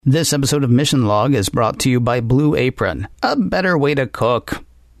This episode of Mission Log is brought to you by Blue Apron, a better way to cook.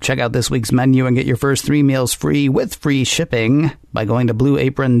 Check out this week's menu and get your first 3 meals free with free shipping by going to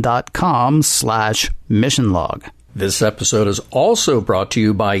blueapron.com/missionlog. This episode is also brought to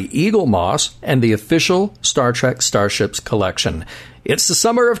you by Eagle Moss and the official Star Trek Starships collection. It's the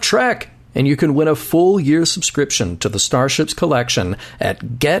summer of Trek, and you can win a full year subscription to the Starships collection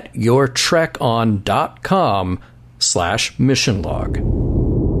at getyourtrekon.com/missionlog.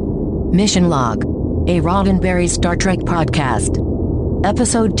 Mission Log, a Roddenberry Star Trek podcast.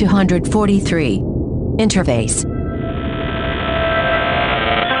 Episode 243. Interface.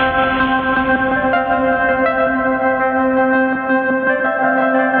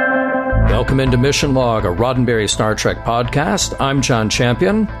 Welcome into Mission Log, a Roddenberry Star Trek podcast. I'm John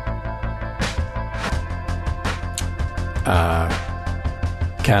Champion.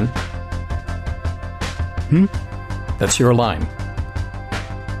 Ken? That's your line.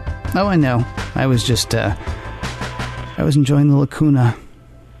 Oh, I know. I was just, I was enjoying the lacuna.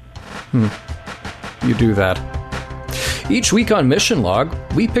 You do that. Each week on Mission Log,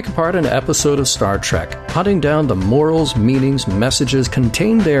 we pick apart an episode of Star Trek, hunting down the morals, meanings, messages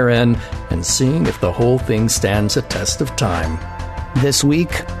contained therein, and seeing if the whole thing stands a test of time. This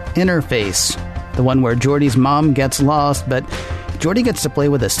week, Interface, the one where Geordi's mom gets lost, but Geordi gets to play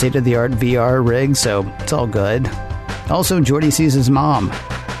with a state-of-the-art VR rig, so it's all good. Also, Geordi sees his mom.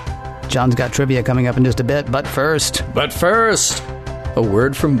 John's got trivia coming up in just a bit, but first, a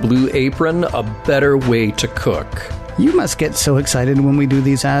word from Blue Apron, a better way to cook. You must get so excited when we do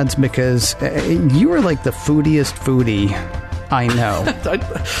these ads because you are like the foodiest foodie I know.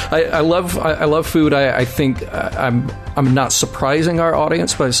 I love food. I think I'm not surprising our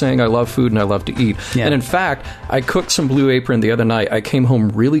audience by saying I love food and I love to eat. Yeah. And in fact, I cooked some Blue Apron the other night. I came home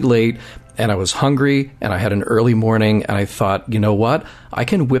really late and I was hungry and I had an early morning and I thought, you know what? I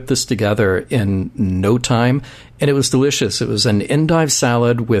can whip this together in no time. And it was delicious. It was an endive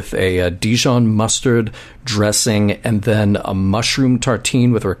salad with a Dijon mustard dressing and then a mushroom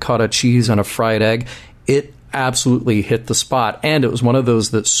tartine with ricotta cheese and a fried egg. It absolutely hit the spot. And it was one of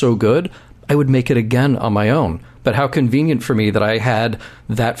those that's so good, I would make it again on my own. But how convenient for me that I had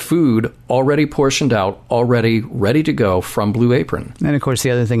that food already portioned out, already ready to go from Blue Apron. And of course,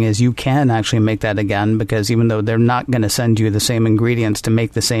 the other thing is you can actually make that again because even though they're not going to send you the same ingredients to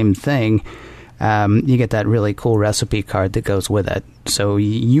make the same thing, you get that really cool recipe card that goes with it. So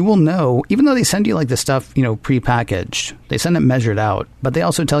you will know, even though they send you like the stuff, prepackaged, they send it measured out, but they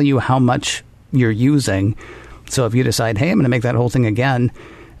also tell you how much you're using. So if you decide, hey, I'm going to make that whole thing again,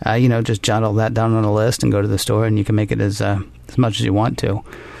 just jot all that down on a list and go to the store and you can make it as much as you want to.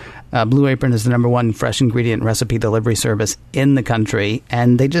 Blue Apron is the #1 fresh ingredient recipe delivery service in the country.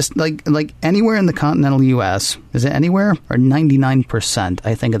 And they just, like anywhere in the continental U.S., is it anywhere? Or 99%,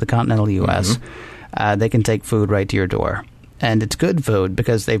 I think, of the continental U.S., they can take food right to your door. And it's good food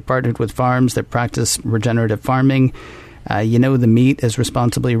because they've partnered with farms that practice regenerative farming. The meat is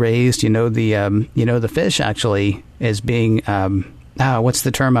responsibly raised. The fish actually is being... what's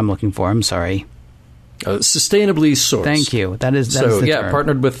the term I'm looking for? I'm sorry. Sustainably sourced. Thank you. That is the term.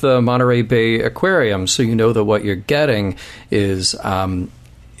 Partnered with the Monterey Bay Aquarium, so you know that what you're getting is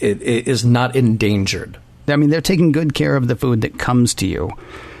it is not endangered. I mean, they're taking good care of the food that comes to you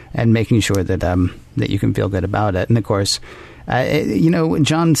and making sure that that you can feel good about it. And of course,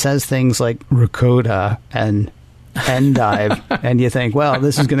 John says things like ricotta and endive, and you think, well,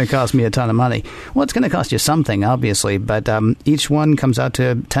 this is going to cost me a ton of money. Well, it's going to cost you something, obviously, but each one comes out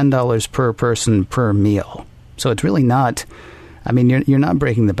to $10 per person per meal. So it's really not, you're not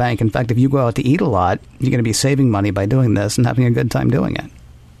breaking the bank. In fact, if you go out to eat a lot, you're going to be saving money by doing this and having a good time doing it.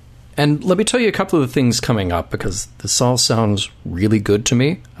 And let me tell you a couple of the things coming up, because this all sounds really good to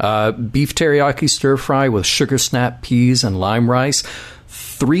me. Beef teriyaki stir fry with sugar snap peas and lime rice.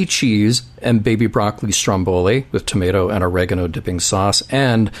 3 cheese and baby broccoli stromboli with tomato and oregano dipping sauce,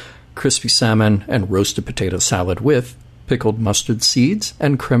 and crispy salmon and roasted potato salad with pickled mustard seeds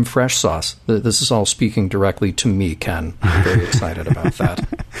and creme fraiche sauce. This is all speaking directly to me, Ken. I'm very excited about that.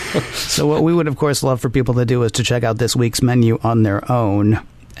 So what we would, of course, love for people to do is to check out this week's menu on their own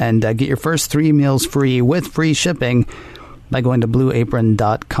and get your first 3 meals free with free shipping by going to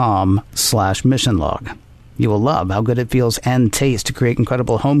blueapron.com/missionlog. You will love how good it feels and tastes to create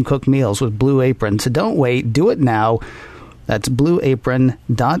incredible home-cooked meals with Blue Apron. So don't wait. Do it now. That's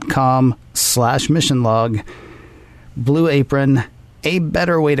blueapron.com/missionlog. Blue Apron, a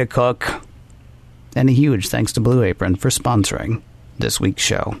better way to cook. And a huge thanks to Blue Apron for sponsoring this week's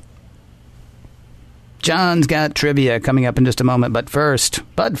show. John's got trivia coming up in just a moment, but first,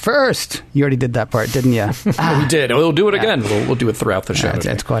 you already did that part, didn't you? We did. We'll do it again. We'll do it throughout the show.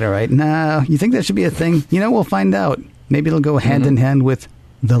 That's quite all right. No, you think that should be a thing? We'll find out. Maybe it'll go hand in hand with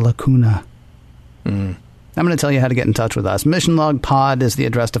the lacuna. I'm going to tell you how to get in touch with us. Mission Log Pod is the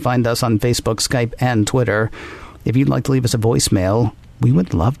address to find us on Facebook, Skype, and Twitter. If you'd like to leave us a voicemail, we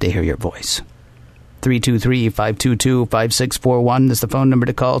would love to hear your voice. 323-522-5641 is the phone number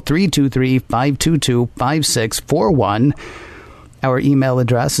to call. 323-522-5641. Our email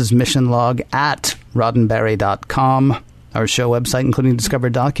address is missionlog@roddenberry.com. Our show website, including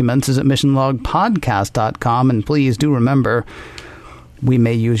discovered documents, is at missionlogpodcast.com. And please do remember, we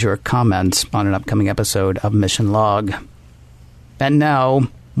may use your comments on an upcoming episode of Mission Log. And now,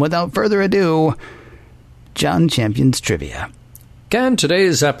 without further ado, John Champion's Trivia. Again,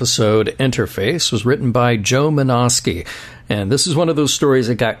 today's episode, Interface, was written by Joe Menosky. And this is one of those stories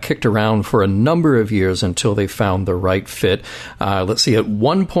that got kicked around for a number of years until they found the right fit. Let's see, at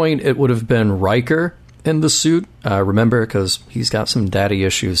one point it would have been Riker in the suit. Remember, because he's got some daddy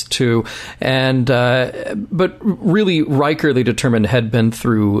issues too. And but really, Riker, they determined, had been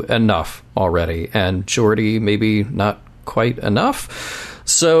through enough already. And Geordi, maybe not quite enough.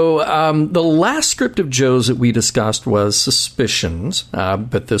 So the last script of Joe's that we discussed was Suspicions,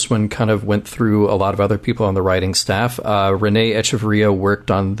 but this one kind of went through a lot of other people on the writing staff. Rene Echeverria worked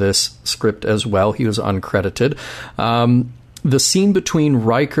on this script as well. He was uncredited. The scene between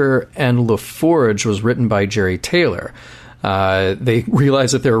Riker and LaForge was written by Jerry Taylor. They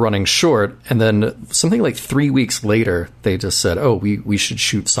realized that they were running short, and then something like 3 weeks later, they just said, we should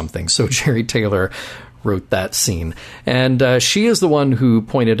shoot something. So Jerry Taylor wrote that scene. And she is the one who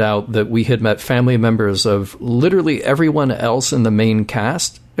pointed out that we had met family members of literally everyone else in the main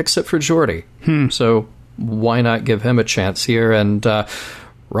cast except for Geordi. So why not give him a chance here? And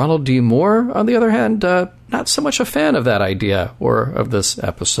Ronald D. Moore, on the other hand, not so much a fan of that idea or of this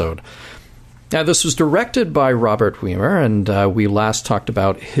episode. Now, this was directed by Robert Weimer, and we last talked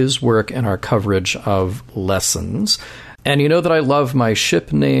about his work in our coverage of Lessons. And you know that I love my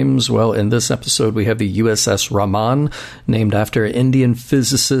ship names. Well, in this episode, we have the USS Raman, named after Indian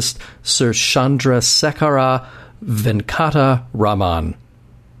physicist Sir Chandrasekhara Venkata Raman.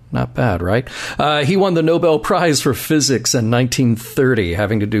 Not bad, right? He won the Nobel Prize for Physics in 1930,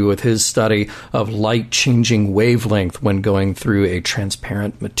 having to do with his study of light-changing wavelength when going through a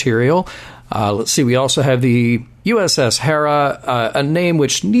transparent material. Let's see, we also have the USS Hera, a name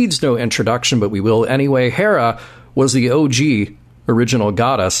which needs no introduction, but we will anyway. Hera was the OG original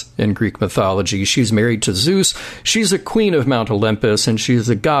goddess in Greek mythology. She's married to Zeus. She's a queen of Mount Olympus, and she's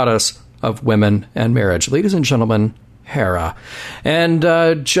a goddess of women and marriage. Ladies and gentlemen, Hera.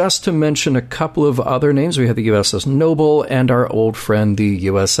 And just to mention a couple of other names, we have the USS Noble and our old friend, the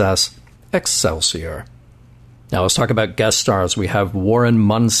USS Excelsior. Now let's talk about guest stars. We have Warren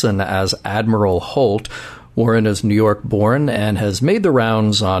Munson as Admiral Holt. Warren is New York-born and has made the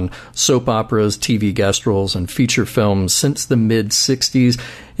rounds on soap operas, TV guest roles, and feature films since the mid-'60s.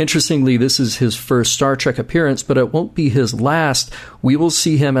 Interestingly, this is his first Star Trek appearance, but it won't be his last. We will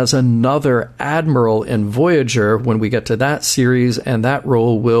see him as another admiral in Voyager when we get to that series, and that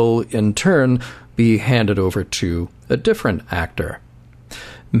role will, in turn, be handed over to a different actor.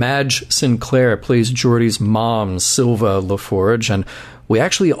 Madge Sinclair plays Geordi's mom, Silva LaForge, and we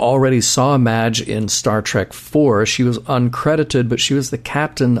actually already saw Madge in Star Trek IV. She was uncredited, but she was the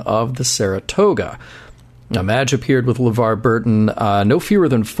captain of the Saratoga. Now, Madge appeared with LeVar Burton no fewer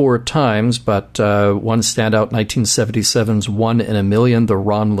than 4 times, but one standout, 1977's One in a Million, the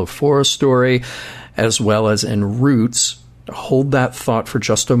Ron LaForge story, as well as in Roots. Hold that thought for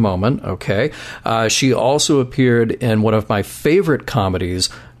just a moment, okay? She also appeared in one of my favorite comedies,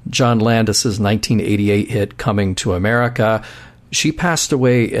 John Landis's 1988 hit Coming to America. She passed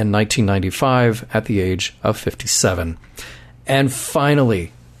away in 1995 at the age of 57. And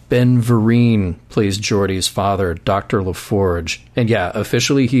finally, Ben Vereen plays Geordi's father, Dr. LaForge. And yeah,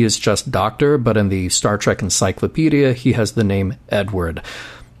 officially he is just Doctor, but in the Star Trek Encyclopedia, he has the name Edward.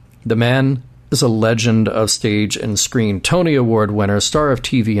 The man is a legend of stage and screen, Tony Award winner, star of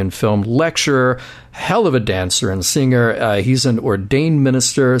TV and film, lecturer, hell of a dancer and singer. He's an ordained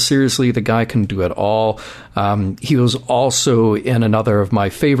minister. Seriously, the guy can do it all. He was also in another of my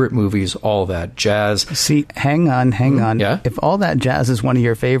favorite movies, All That Jazz. See, hang on. Yeah? If All That Jazz is one of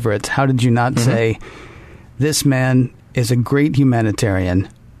your favorites, how did you not say, this man is a great humanitarian?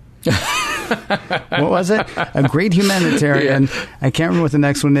 What was it? A great humanitarian. Yeah. I can't remember what the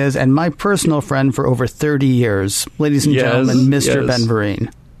next one is. And my personal friend for over 30 years. Ladies and gentlemen, Mr. Ben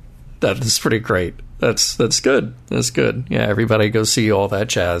Vereen. That is pretty great. That's good. That's good. Yeah, everybody go see all that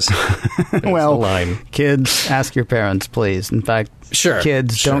jazz. Well, kids, ask your parents, please. In fact,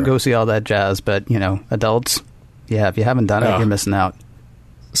 kids, don't go see all that jazz, but, adults, yeah, if you haven't done it, you're missing out.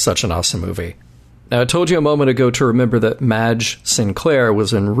 Such an awesome movie. Now, I told you a moment ago to remember that Madge Sinclair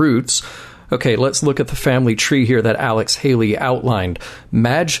was in Roots. Okay, let's look at the family tree here that Alex Haley outlined.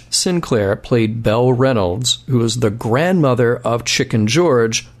 Madge Sinclair played Belle Reynolds, who was the grandmother of Chicken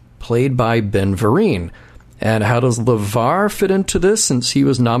George, played by Ben Vereen. And how does LeVar fit into this, since he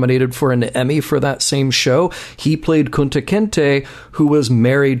was nominated for an Emmy for that same show? He played Kunta Kinte, who was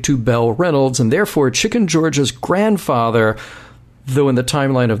married to Belle Reynolds, and therefore Chicken George's grandfather, though in the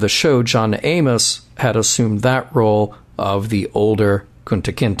timeline of the show, John Amos had assumed that role of the older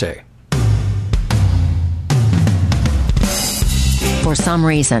Kunta Kinte. For some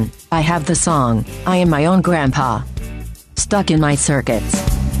reason, I have the song, I Am My Own Grandpa, stuck in my circuits.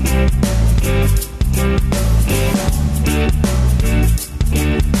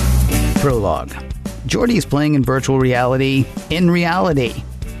 Prologue. Geordi's playing in virtual reality in reality.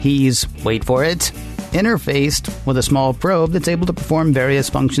 He's, wait for it, interfaced with a small probe that's able to perform various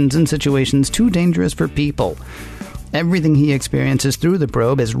functions in situations too dangerous for people. Everything he experiences through the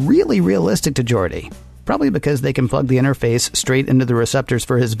probe is really realistic to Geordi. Probably because they can plug the interface straight into the receptors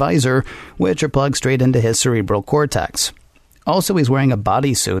for his visor, which are plugged straight into his cerebral cortex. Also, he's wearing a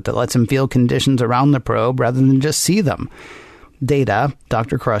bodysuit that lets him feel conditions around the probe rather than just see them. Data,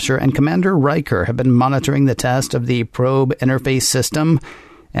 Dr. Crusher, and Commander Riker have been monitoring the test of the probe interface system,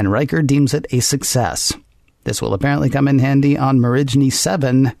 and Riker deems it a success. This will apparently come in handy on Marigny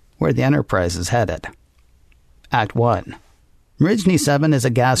 7, where the Enterprise is headed. Act 1. Marigny 7 is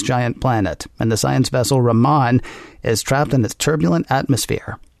a gas giant planet, and the science vessel Raman is trapped in its turbulent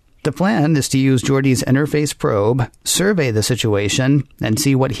atmosphere. The plan is to use Geordi's interface probe, survey the situation, and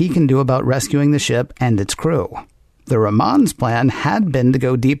see what he can do about rescuing the ship and its crew. The Raman's plan had been to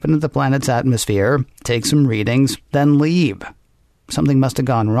go deep into the planet's atmosphere, take some readings, then leave. Something must have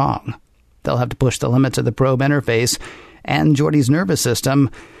gone wrong. They'll have to push the limits of the probe interface and Geordi's nervous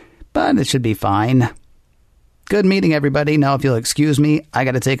system, but it should be fine. Good meeting, everybody. Now, if you'll excuse me, I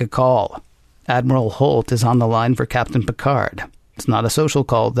gotta take a call. Admiral Holt is on the line for Captain Picard. It's not a social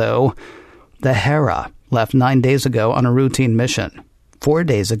call, though. The Hera left 9 days ago on a routine mission. 4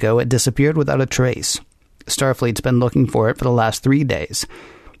 days ago, it disappeared without a trace. Starfleet's been looking for it for the last 3 days.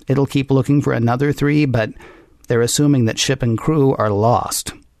 It'll keep looking for another 3, but they're assuming that ship and crew are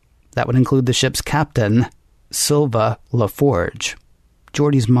lost. That would include the ship's captain, Silva LaForge,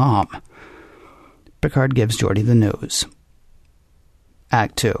 Geordi's mom. Picard gives Geordi the news.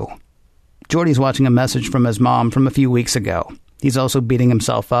 Act 2. Geordi's watching a message from his mom from a few weeks ago. He's also beating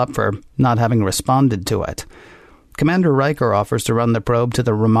himself up for not having responded to it. Commander Riker offers to run the probe to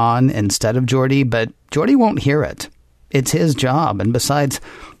the Raman instead of Geordi, but Geordi won't hear it. It's his job, and besides,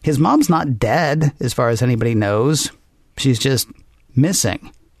 his mom's not dead, as far as anybody knows. She's just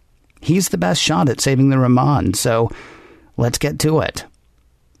missing. He's the best shot at saving the Raman, so let's get to it.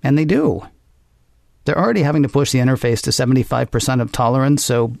 And they do. They're already having to push the interface to 75% of tolerance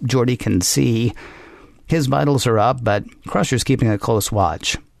so Geordi can see. His vitals are up, but Crusher's keeping a close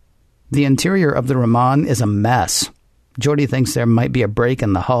watch. The interior of the Raman is a mess. Geordi thinks there might be a break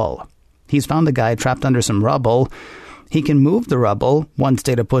in the hull. He's found a guy trapped under some rubble. He can move the rubble once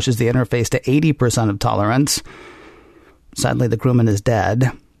Data pushes the interface to 80% of tolerance. Sadly, the crewman is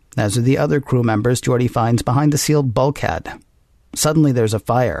dead, as are the other crew members Geordi finds behind a sealed bulkhead. Suddenly there's a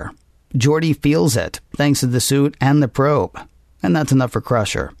fire. Geordi feels it, thanks to the suit and the probe. And that's enough for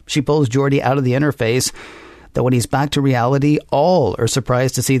Crusher. She pulls Geordi out of the interface, though when he's back to reality, all are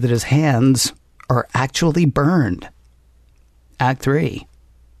surprised to see that his hands are actually burned. Act 3.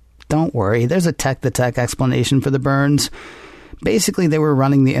 Don't worry, there's a tech-the-tech explanation for the burns. Basically, they were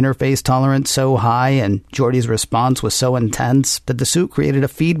running the interface tolerance so high and Geordi's response was so intense that the suit created a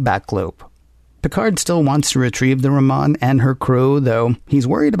feedback loop. Picard still wants to retrieve the Raman and her crew, though he's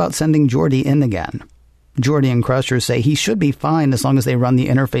worried about sending Geordi in again. Geordi and Crusher say he should be fine as long as they run the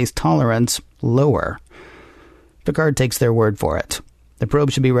interface tolerance lower. Picard takes their word for it. The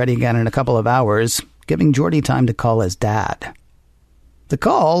probe should be ready again in a couple of hours, giving Geordi time to call his dad. The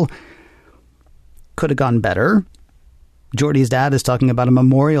call could have gone better. Geordi's dad is talking about a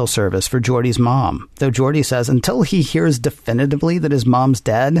memorial service for Geordi's mom, though Geordi says until he hears definitively that his mom's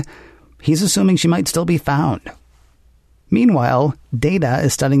dead, he's assuming she might still be found. Meanwhile, Data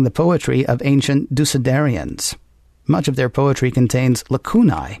is studying the poetry of ancient Ducidarians. Much of their poetry contains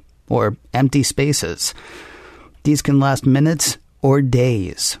lacunae, or empty spaces. These can last minutes or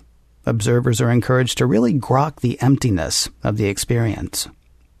days. Observers are encouraged to really grok the emptiness of the experience.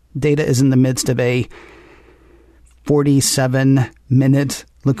 Data is in the midst of a 47-minute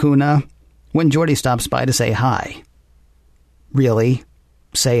lacuna when Geordi stops by to say hi. Really?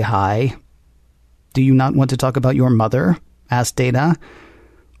 Say hi? Do you not want to talk about your mother? Asked Data.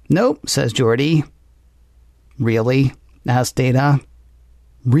 Nope, says Geordi. Really? Asked Data.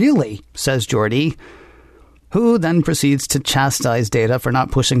 Really? Says Geordi, who then proceeds to chastise Data for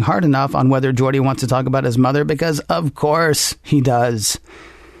not pushing hard enough on whether Geordi wants to talk about his mother, because of course he does.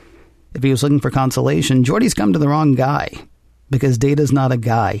 If he was looking for consolation, Geordi's come to the wrong guy, because Data's not a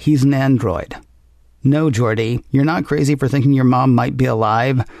guy, he's an android. No, Geordi, you're not crazy for thinking your mom might be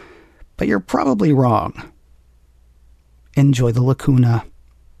alive, but you're probably wrong. Enjoy the lacuna.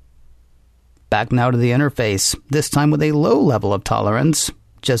 Back now to the interface, this time with a low level of tolerance,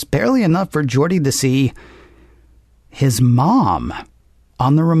 just barely enough for Geordi to see his mom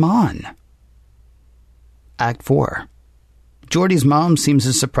on the Raman. Act 4. Geordi's mom seems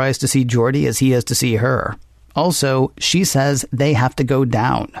as surprised to see Geordi as he is to see her. Also, she says they have to go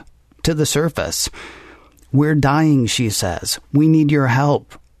down to the surface. We're dying, she says. We need your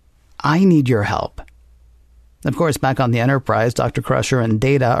help. I need your help. Of course, back on the Enterprise, Dr. Crusher and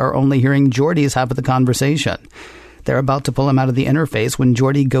Data are only hearing Geordi's half of the conversation. They're about to pull him out of the interface when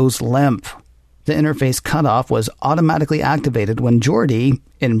Geordi goes limp. The interface cutoff was automatically activated when Geordi,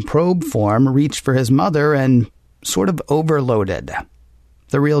 in probe form, reached for his mother and sort of overloaded.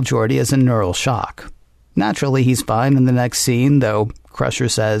 The real Geordi is in neural shock. Naturally, he's fine in the next scene, though Crusher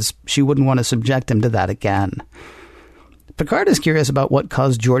says she wouldn't want to subject him to that again. Picard is curious about what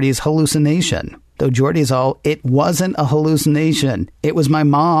caused Geordi's hallucination, though Geordi's all, it wasn't a hallucination, it was my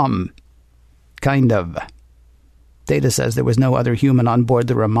mom. Kind of. Data says there was no other human on board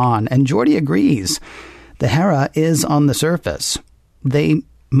the Raman, and Geordi agrees. The Hera is on the surface. They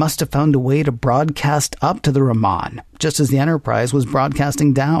must have found a way to broadcast up to the Raman, just as the Enterprise was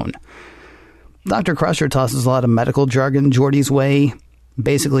broadcasting down. Dr. Crusher tosses a lot of medical jargon Geordi's way.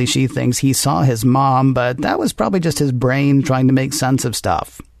 Basically, she thinks he saw his mom, but that was probably just his brain trying to make sense of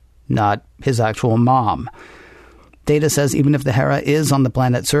stuff, not his actual mom. Data says even if the Hera is on the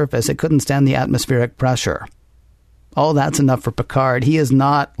planet's surface, it couldn't stand the atmospheric pressure. All that's enough for Picard. He is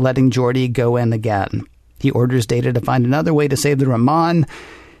not letting Geordi go in again. He orders Data to find another way to save the Raman,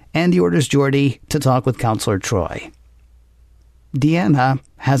 and he orders Geordi to talk with Counselor Troi. Deanna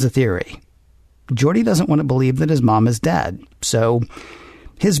has a theory. Geordi doesn't want to believe that his mom is dead, so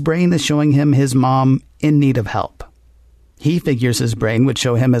his brain is showing him his mom in need of help. He figures his brain would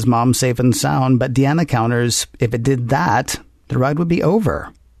show him his mom safe and sound, but Deanna counters, if it did that, the ride would be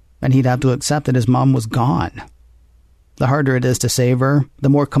over, and he'd have to accept that his mom was gone. The harder it is to save her, the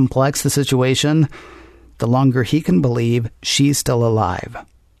more complex the situation, the longer he can believe she's still alive.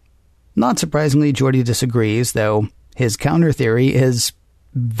 Not surprisingly, Geordi disagrees, though his counter theory is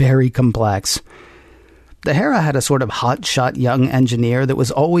very complex. The Hera had a sort of hotshot young engineer that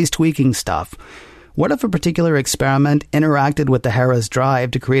was always tweaking stuff. What if a particular experiment interacted with the Hera's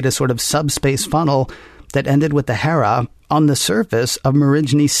drive to create a sort of subspace funnel that ended with the Hera on the surface of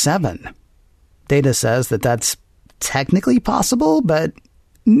Marigny 7? Data says that that's technically possible, but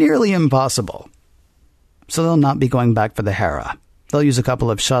nearly impossible. So they'll not be going back for the Hera. They'll use a couple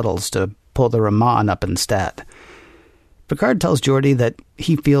of shuttles to pull the Raman up instead. Picard tells Geordi that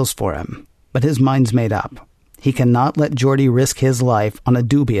he feels for him, but his mind's made up. He cannot let Geordi risk his life on a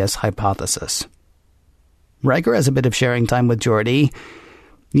dubious hypothesis. Riker has a bit of sharing time with Geordi.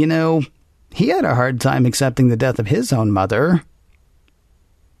 You know, he had a hard time accepting the death of his own mother.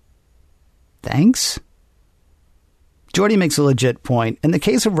 Thanks? Geordi makes a legit point. In the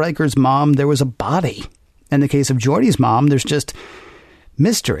case of Riker's mom, there was a body. In the case of Geordi's mom, there's just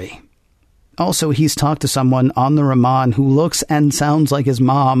mystery. Also, he's talked to someone on the Raman who looks and sounds like his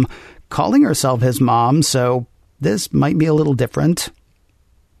mom, calling herself his mom, so this might be a little different.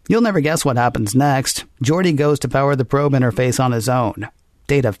 You'll never guess what happens next. Geordi goes to power the probe interface on his own.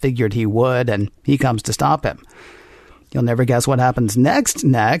 Data figured he would, and he comes to stop him. You'll never guess what happens next.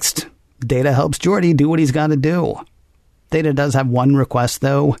 Data helps Geordi do what he's got to do. Data does have one request,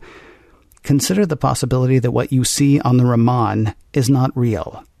 though. Consider the possibility that what you see on the Raman is not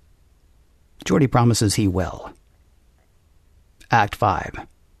real. Geordi promises he will. Act 5.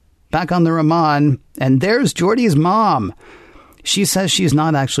 Back on the Raman, and there's Geordi's mom. She says she's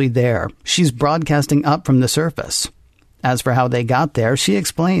not actually there. She's broadcasting up from the surface. As for how they got there, she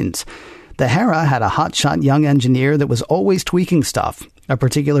explains. The Hera had a hotshot young engineer that was always tweaking stuff. A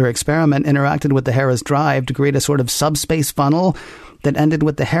particular experiment interacted with the Hera's drive to create a sort of subspace funnel that ended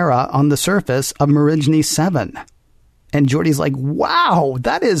with the Hera on the surface of Marigny 7. And Geordi's like, wow,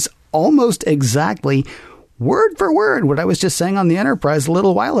 that is almost exactly word for word what I was just saying on the Enterprise a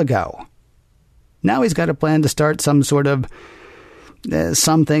little while ago. Now he's got a plan to start some sort of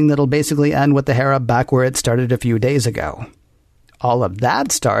something that'll basically end with the Hera back where it started a few days ago. All of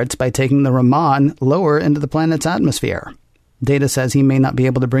that starts by taking the Raman lower into the planet's atmosphere. Data says he may not be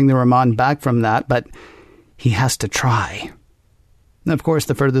able to bring the Raman back from that, but he has to try. Of course,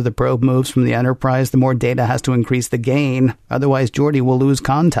 the further the probe moves from the Enterprise, the more Data has to increase the gain, otherwise Geordi will lose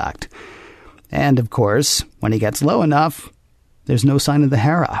contact. And, of course, when he gets low enough, there's no sign of the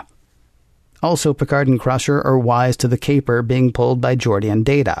Hera. Also, Picard and Crusher are wise to the caper being pulled by Geordi and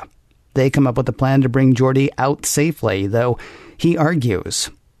Data. They come up with a plan to bring Geordi out safely, though he argues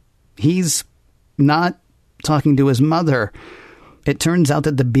he's not talking to his mother. It turns out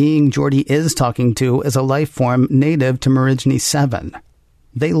that the being Geordi is talking to is a life form native to Marigny 7.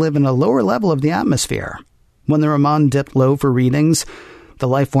 They live in a lower level of the atmosphere. When the Raman dipped low for readings, the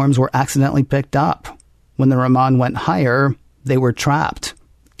life forms were accidentally picked up. When the Raman went higher, they were trapped,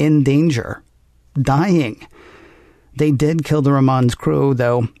 in danger, dying. They did kill the Raman's crew,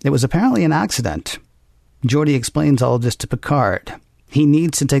 though it was apparently an accident. Geordi explains all of this to Picard. He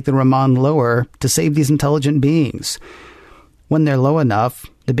needs to take the Raman lower to save these intelligent beings. When they're low enough,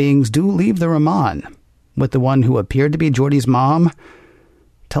 the beings do leave the Raman, with the one who appeared to be Geordi's mom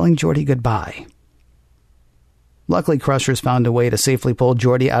telling Geordi goodbye. Luckily, Crusher's found a way to safely pull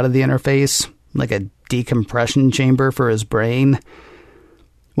Geordi out of the interface, like a decompression chamber for his brain.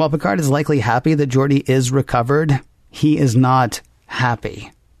 While Picard is likely happy that Geordi is recovered, he is not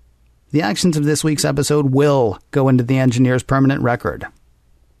happy. The actions of this week's episode will go into the engineer's permanent record.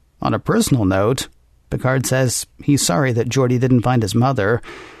 On a personal note, Picard says he's sorry that Geordi didn't find his mother,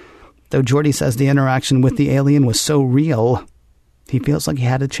 though Geordi says the interaction with the alien was so real, he feels like he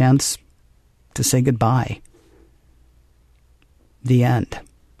had a chance to say goodbye. The end.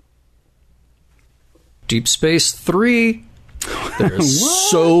 Deep Space 3. There's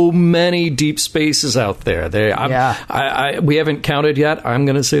so many deep spaces out there. We haven't counted yet. I'm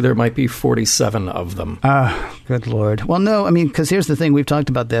going to say there might be 47 of them. Good Lord. Well, no, I mean, because here's the thing. We've talked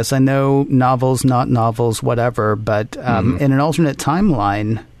about this. I know novels, not novels, whatever. But in an alternate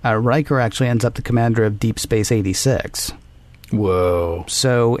timeline, Riker actually ends up the commander of Deep Space 86. Whoa.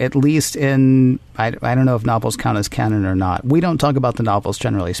 So at least in, I don't know if novels count as canon or not. We don't talk about the novels,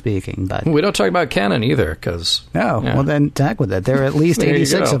 generally speaking. But we don't talk about canon either, because... No, well then, to heck with it. There are at least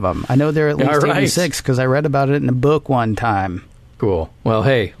 86 of them. I know there are at least 86, because I read about it in a book one time. Cool. Well,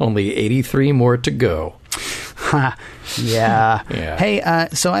 hey, only 83 more to go. Yeah. Hey,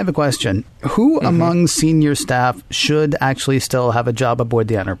 so I have a question. Who among senior staff should actually still have a job aboard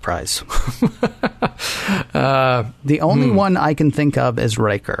the Enterprise? The only one I can think of is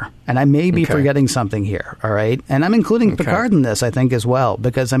Riker. And I may be forgetting something here, all right? And I'm including Picard in this, I think, as well.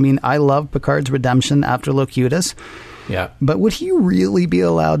 Because, I mean, I love Picard's redemption after Locutus. Yeah. But would he really be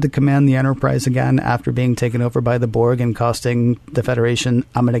allowed to command the Enterprise again after being taken over by the Borg and costing the Federation,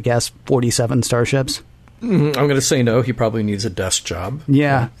 I'm going to guess, 47 starships? I'm going to say no. He probably needs a desk job.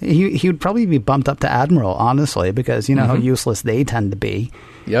 Yeah. He would probably be bumped up to Admiral, honestly, because you know how useless they tend to be.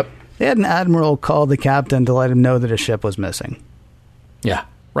 Yep. They had an Admiral call the captain to let him know that a ship was missing. Yeah.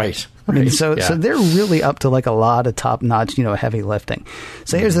 Right. I mean, so they're really up to like a lot of top-notch, heavy lifting.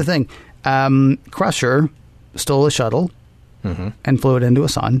 So here's the thing. Crusher stole a shuttle and flew it into a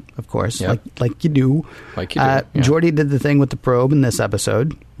sun, of course, like you do. Like you do. Yeah. Geordi did the thing with the probe in this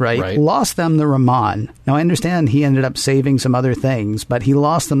episode, right? Lost them the Raman. Now, I understand he ended up saving some other things, but he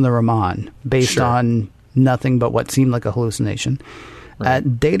lost them the Raman based on nothing but what seemed like a hallucination.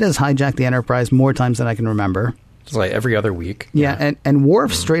 Right. Data's hijacked the Enterprise more times than I can remember. It's like every other week. Yeah, and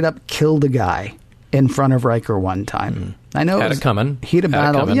Worf straight up killed a guy in front of Riker one time. I know had it coming. Heat of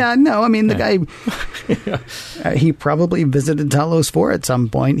battle. Yeah, no, I mean, the guy, he probably visited Talos 4 at some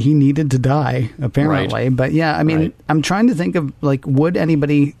point. He needed to die, apparently. Right. But yeah, I mean, I'm trying to think of, like, would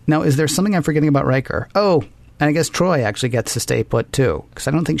anybody... Now, is there something I'm forgetting about Riker? Oh, and I guess Troy actually gets to stay put, too. Because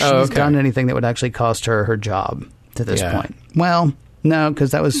I don't think she's done anything that would actually cost her job to this point. Well, no,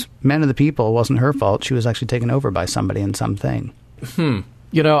 because that was Man of the People. It wasn't her fault. She was actually taken over by somebody in something.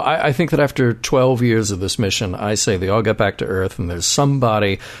 You know, I think that after 12 years of this mission, I say they all get back to Earth, and there's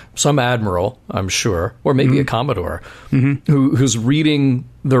somebody, some admiral, I'm sure, or maybe a Commodore, who's reading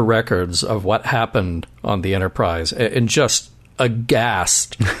the records of what happened on the Enterprise and just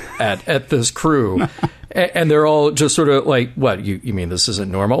aghast at this crew. And they're all just sort of like, what, you mean this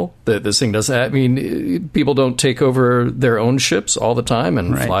isn't normal? That this thing doesn't, I mean, people don't take over their own ships all the time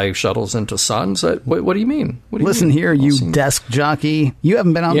and fly shuttles into suns? What do you mean? Listen here, you desk jockey. You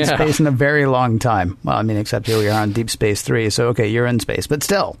haven't been out in space in a very long time. Well, I mean, except here we are on Deep Space 3, so okay, you're in space, but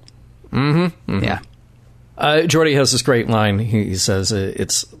still. Yeah. Geordi has this great line. He says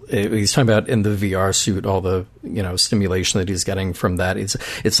he's talking about in the VR suit, all the stimulation that he's getting from that.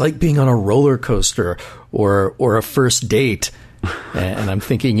 It's like being on a roller coaster or a first date. And I'm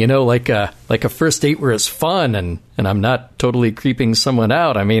thinking, like a first date where it's fun and I'm not totally creeping someone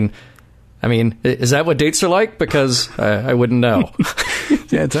out. I mean, is that what dates are like? Because I wouldn't know.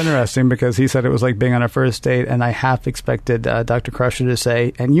 Yeah, it's interesting because he said it was like being on a first date, and I half expected Dr. Crusher to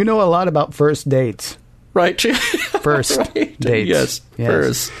say, and you know a lot about first dates. Right. First right. dates. Yes,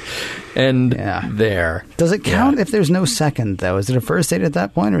 first. And there. Does it count if there's no second, though? Is it a first date at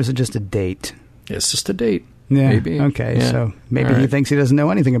that point, or is it just a date? It's just a date. Yeah. Maybe. Okay, so maybe he thinks he doesn't know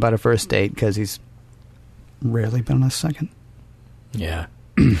anything about a first date because he's rarely been on a second. Yeah.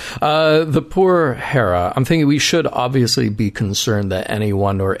 The poor Hera. I'm thinking we should obviously be concerned that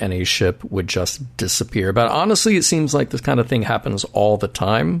anyone or any ship would just disappear. But honestly, it seems like this kind of thing happens all the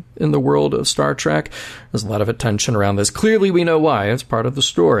time in the world of Star Trek. There's a lot of attention around this. Clearly, we know why. It's part of the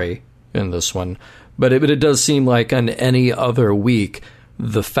story in this one. But it does seem like on any other week,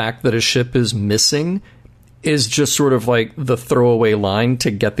 the fact that a ship is missing is just sort of like the throwaway line to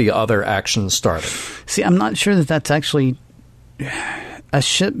get the other action started. See, I'm not sure that that's actually a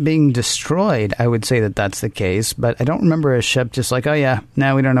ship being destroyed. I would say that that's the case, but I don't remember a ship just like, oh yeah,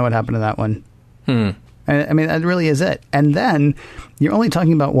 now we don't know what happened to that one. I mean, that really is it. And then you're only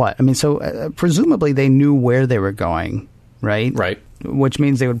talking about what? I mean, so presumably they knew where they were going, right? Right. Which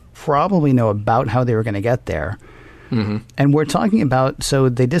means they would probably know about how they were going to get there. Mm-hmm. And we're talking about, so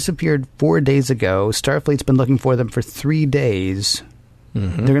they disappeared 4 days ago. Starfleet's been looking for them for 3 days.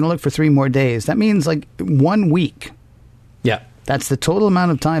 Mm-hmm. They're going to look for 3 more days. That means like 1 week. Yeah. That's the total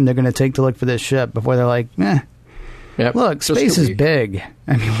amount of time they're going to take to look for this ship before they're like, Yep. Look, space is big.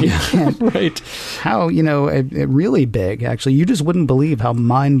 I mean, we can't. Right. How, really big, actually. You just wouldn't believe how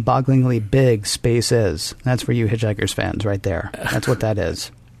mind-bogglingly big space is. That's for you Hitchhikers fans right there. That's what that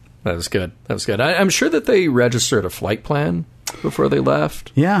is. That was good. I'm sure that they registered a flight plan before they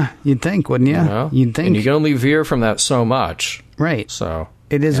left. Yeah, you'd think, wouldn't you? You'd think. And you can only veer from that so much. Right. So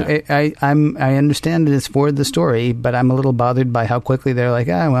it is. Yeah. I understand that it's for the story, but I'm a little bothered by how quickly they're like,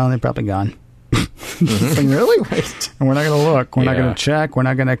 well, they're probably gone. Like, really? Right. And we're not going to look. We're not going to check. We're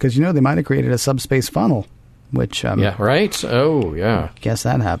not going to, because they might have created a subspace funnel, which yeah, right. Oh, yeah. Guess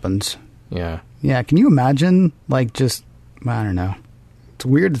that happens. Yeah. Yeah. Can you imagine? Like, just I don't know. It's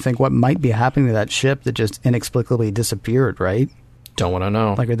weird to think what might be happening to that ship that just inexplicably disappeared, right? Don't want to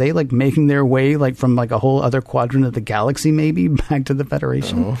know. Like, are they like making their way like from like a whole other quadrant of the galaxy, maybe back to the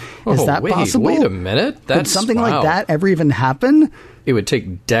Federation? Is that possible? Wait a minute. Could something like that ever even happen? It would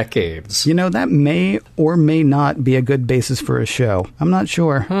take decades. That may or may not be a good basis for a show. I'm not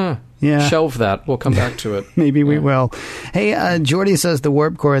sure. Yeah. Shelve that. We'll come back to it. Maybe we will. Hey, Geordi says the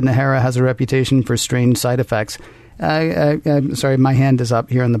warp core in the Hera has a reputation for strange side effects. I'm sorry, my hand is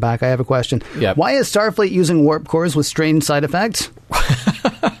up here in the back. I have a question. Yep. Why is Starfleet using warp cores with strange side effects?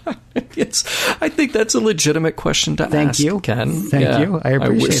 I think that's a legitimate question to ask. Thank you, Ken. Thank you. I appreciate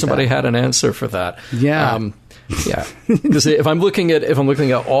I wish somebody that. had an answer for that. Yeah. Yeah. Because if I'm looking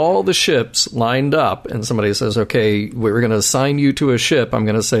at all the ships lined up, and somebody says, "Okay, we're going to assign you to a ship," I'm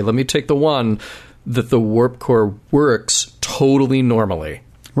going to say, "Let me take the one that the warp core works totally normally."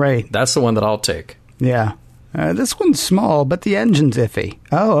 Right. That's the one that I'll take. Yeah. This one's small, but the engine's iffy.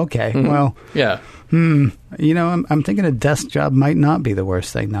 Oh, okay. Mm-hmm. Well, yeah. I'm thinking a desk job might not be the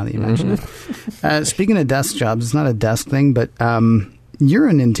worst thing now that you mention it. Speaking of desk jobs, it's not a desk thing, but you're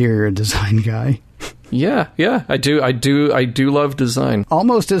an interior design guy. Yeah, I do love design.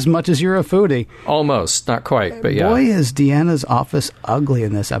 Almost as much as you're a foodie. Almost, not quite, but yeah. Boy, is Deanna's office ugly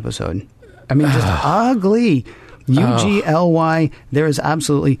in this episode. I mean, just ugly. UGLY. There is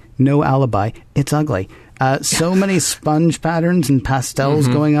absolutely no alibi. It's ugly. So many sponge patterns and pastels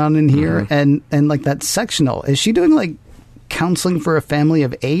going on in here, and like that sectional. Is she doing like counseling for a family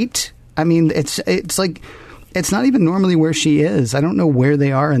of 8? I mean, it's like it's not even normally where she is. I don't know where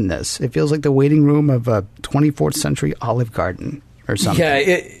they are in this. It feels like the waiting room of a 24th century Olive Garden or something. Yeah,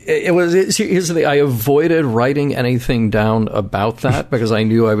 it was. Here's the thing. I avoided writing anything down about that because I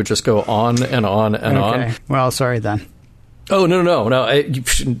knew I would just go on and on and on. Well, sorry then. Oh, no.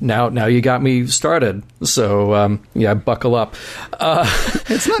 Now you got me started. So, buckle up.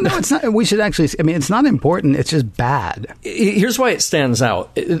 It's not. We should actually, it's not important. It's just bad. Here's why it stands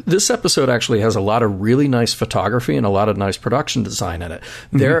out. This episode actually has a lot of really nice photography and a lot of nice production design in it.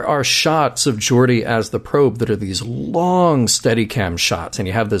 Mm-hmm. There are shots of Geordi as the probe that are these long Steadicam shots, and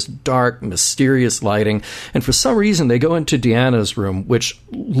you have this dark, mysterious lighting. And for some reason, they go into Deanna's room, which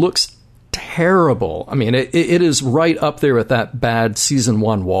looks terrible. I mean, it is right up there with that bad season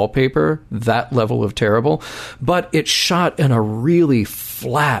 1 wallpaper, that level of terrible, but it's shot in a really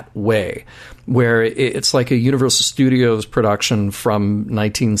flat way where it's like a Universal Studios production from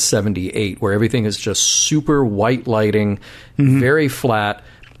 1978 where everything is just super white lighting, very flat.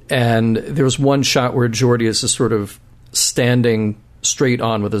 And there's one shot where Geordi is just sort of standing straight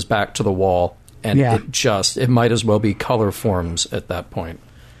on with his back to the wall. And it might as well be color forms at that point.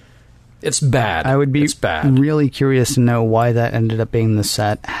 It's bad. I would be bad. Really curious to know why that ended up being the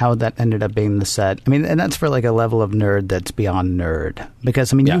set, how that ended up being the set. I mean, and that's for like a level of nerd that's beyond nerd.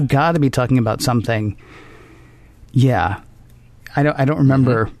 Because, I mean, you've got to be talking about something. Yeah. I don't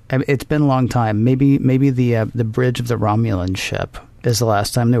remember. It's been a long time. Maybe the bridge of the Romulan ship is the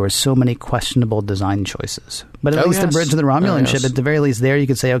last time there were so many questionable design choices. But at least the bridge of the Romulan ship, at the very least there, you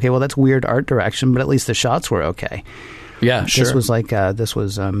could say, okay, well, that's weird art direction, but at least the shots were okay. Yeah, sure. This was like,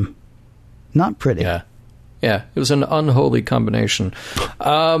 not pretty. Yeah. It was an unholy combination.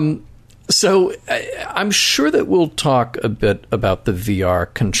 So I'm sure that we'll talk a bit about the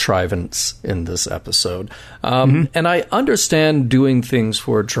VR contrivance in this episode. And I understand doing things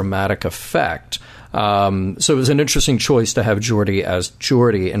for dramatic effect. So it was an interesting choice to have Geordi as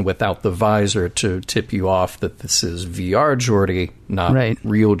Geordi and without the visor to tip you off that this is VR Geordi, not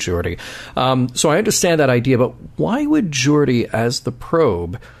real Geordi. So I understand that idea, but why would Geordi as the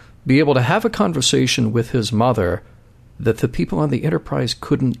probe be able to have a conversation with his mother that the people on the Enterprise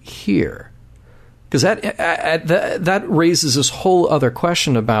couldn't hear? Because that raises this whole other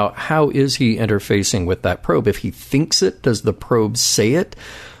question about how is he interfacing with that probe? If he thinks it, does the probe say it?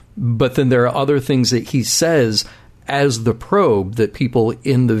 But then there are other things that he says as the probe that people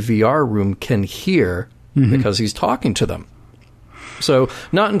in the VR room can hear because he's talking to them. So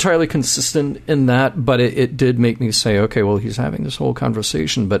not entirely consistent in that, but it did make me say, okay, well, he's having this whole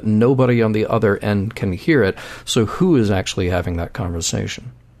conversation, but nobody on the other end can hear it. So who is actually having that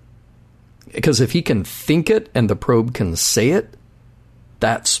conversation? Because if he can think it and the probe can say it,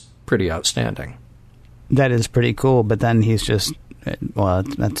 that's pretty outstanding. That is pretty cool, but then he's just... Well,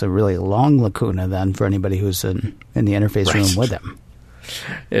 that's a really long lacuna then for anybody who's in the interface room with him.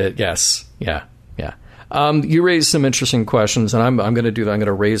 Yes. Yeah. You raised some interesting questions, and I'm going to do that. I'm going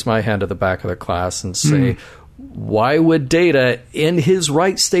to raise my hand at the back of the class and say, why would Data, in his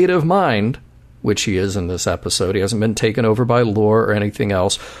right state of mind, which he is in this episode, he hasn't been taken over by lore or anything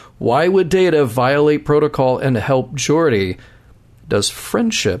else, why would Data violate protocol and help Geordi? Does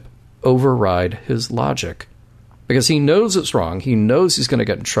friendship override his logic? Because he knows it's wrong. He knows he's going to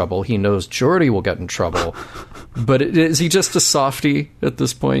get in trouble. He knows Geordi will get in trouble. But is he just a softie at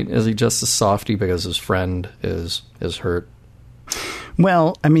this point? Is he just a softie because his friend is hurt?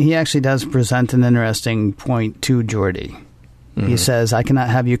 Well, I mean, he actually does present an interesting point to Geordi. He says, I cannot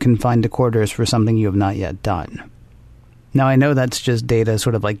have you confined to quarters for something you have not yet done. Now, I know that's just Data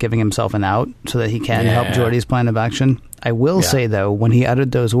sort of like giving himself an out so that he can help Geordi's plan of action. I will say, though, when he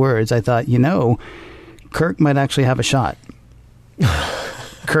uttered those words, I thought, Kirk might actually have a shot.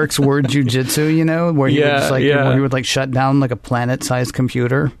 Kirk's word jujitsu, where he would just where he would like shut down like a planet-sized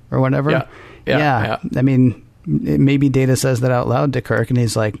computer or whatever. Yeah. I mean, maybe Data says that out loud to Kirk, and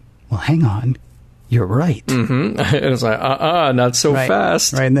he's like, "Well, hang on, you're right." And it's like, not so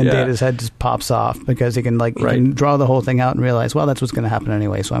fast. Right, and then Data's head just pops off because he can he can draw the whole thing out and realize, well, that's what's going to happen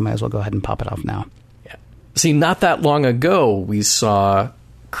anyway, so I might as well go ahead and pop it off now. Yeah. See, not that long ago, we saw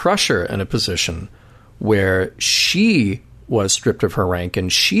Crusher in a position where she was stripped of her rank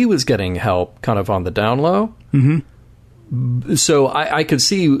and she was getting help kind of on the down low. So I could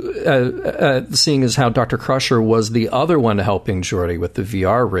see, seeing as how Dr. Crusher was the other one helping Geordi with the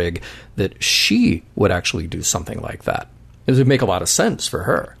VR rig, that she would actually do something like that. It would make a lot of sense for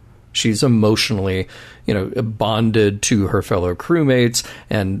her. She's emotionally, bonded to her fellow crewmates,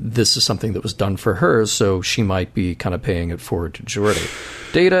 and this is something that was done for her, so she might be kind of paying it forward to Geordi.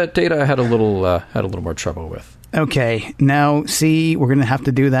 Data had a little more trouble with. Okay, now see, we're going to have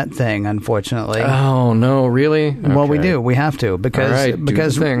to do that thing, unfortunately. Oh no, really? Okay. Well, we do. We have to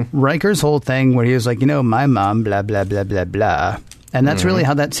because Riker's whole thing where he was like, my mom, blah blah blah blah blah. And that's really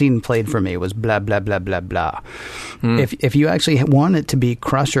how that scene played for me, was blah, blah, blah, blah, blah. If you actually want it to be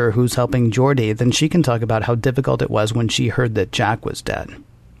Crusher who's helping Geordi, then she can talk about how difficult it was when she heard that Jack was dead.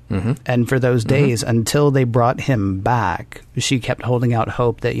 And for those days, until they brought him back, she kept holding out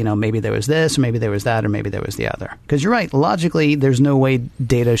hope that, maybe there was this, or maybe there was that, or maybe there was the other. Because you're right, logically, there's no way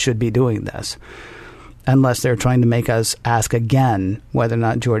Data should be doing this. Unless they're trying to make us ask again whether or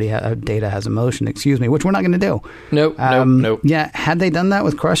not Data has emotion, which we're not going to do. Nope. Yeah, had they done that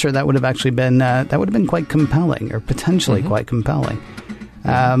with Crusher, that would have actually been quite compelling, or potentially quite compelling.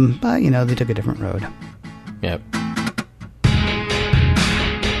 But, they took a different road. Yep.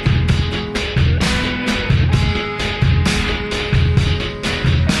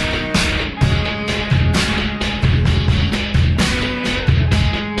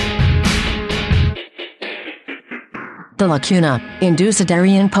 The lacuna, in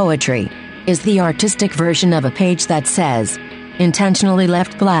Deucedarian poetry, is the artistic version of a page that says, intentionally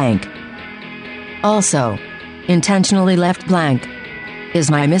left blank. Also, intentionally left blank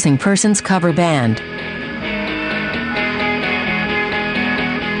is My Missing Persons cover band.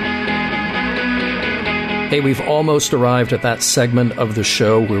 Hey, we've almost arrived at that segment of the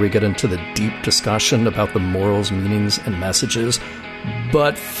show where we get into the deep discussion about the morals, meanings, and messages.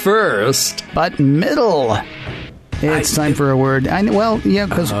 But first... But middle... It's time for a word.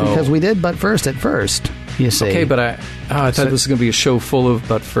 Because we did but first at first, you see. Okay, but I thought this was going to be a show full of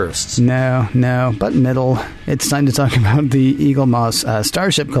but firsts. No, but middle. It's time to talk about the Eaglemoss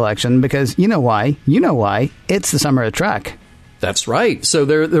Starship Collection because you know why. It's the summer of Trek. That's right. So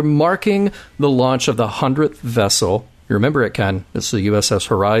they're marking the launch of the 100th vessel. You remember it, Ken? It's the USS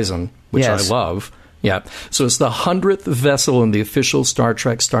Horizon, which I love. Yeah, so it's the 100th vessel in the official Star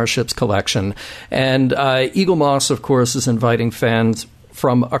Trek Starships collection. And Eaglemoss, of course, is inviting fans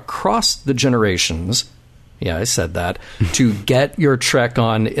from across the generations, yeah, I said that, to get your Trek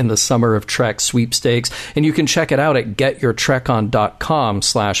on in the Summer of Trek sweepstakes. And you can check it out at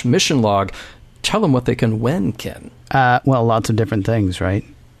getyouRtrekOn.com/mission log. Tell them what they can win, Ken. Lots of different things, right?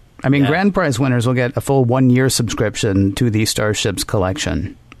 I mean, grand prize winners will get a full 1-year subscription to the Starships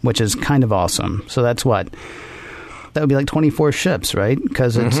collection, which is kind of awesome. So that's what? That would be like 24 ships, right?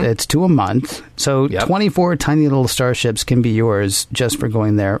 Because it's 2 a month. So 24 tiny little starships can be yours just for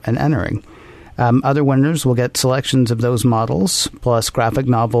going there and entering. Other winners will get selections of those models, plus graphic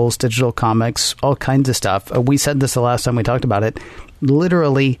novels, digital comics, all kinds of stuff. We said this the last time we talked about it.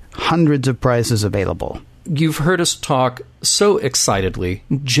 Literally hundreds of prizes available. You've heard us talk so excitedly,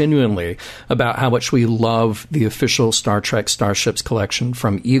 genuinely, about how much we love the official Star Trek Starships collection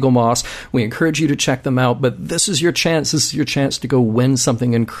from Eaglemoss. We encourage you to check them out, but this is your chance. This is your chance to go win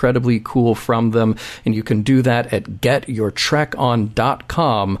something incredibly cool from them, and you can do that at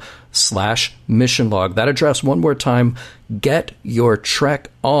getyourtrekon.com/mission log. That address, one more time,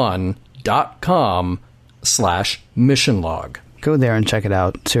 getyourtrekon.com/mission log. Go there and check it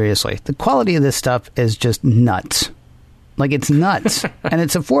out. Seriously. The quality of this stuff is just nuts. Like, it's nuts. And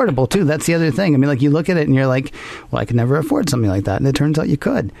it's affordable, too. That's the other thing. I mean, like, you look at it and you're like, well, I could never afford something like that. And it turns out you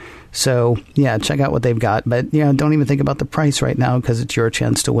could. So, yeah, check out what they've got. But, don't even think about the price right now because it's your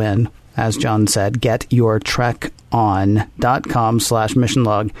chance to win. As John said, getyourtrekon.com/mission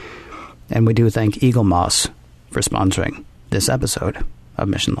log. And we do thank Eaglemoss for sponsoring this episode of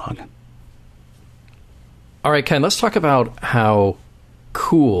Mission Log. All right, Ken, let's talk about how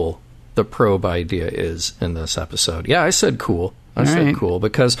cool the probe idea is in this episode. Yeah, I said cool. I said cool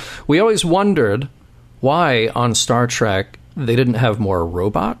because we always wondered why on Star Trek they didn't have more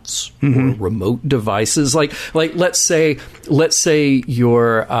robots or remote devices. Like let's say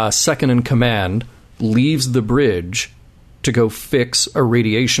your second in command leaves the bridge to go fix a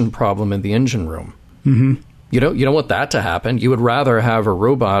radiation problem in the engine room. Mm-hmm. You don't want that to happen. You would rather have a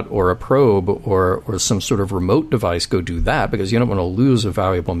robot or a probe or some sort of remote device go do that because you don't want to lose a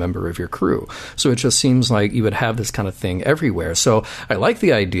valuable member of your crew. So it just seems like you would have this kind of thing everywhere. So I like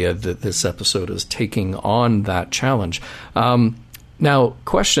the idea that this episode is taking on that challenge. Now,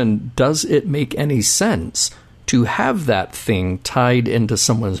 question, does it make any sense to have that thing tied into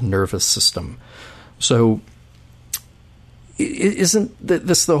someone's nervous system? So isn't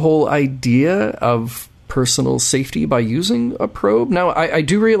this the whole idea of personal safety by using a probe? Now, I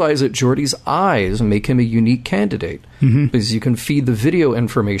do realize that Geordi's eyes make him a unique candidate because you can feed the video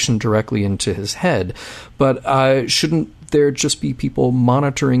information directly into his head. But shouldn't there just be people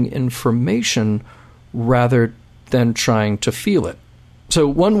monitoring information rather than trying to feel it? So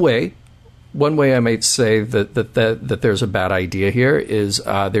one way I might say that there's a bad idea here is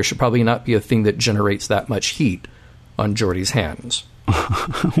there should probably not be a thing that generates that much heat on Geordi's hands.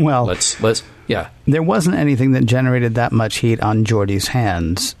 Well, let's there wasn't anything that generated that much heat on Geordi's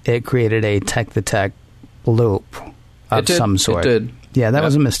hands. It created a tech-to-tech loop of some sort. It did. Yeah, that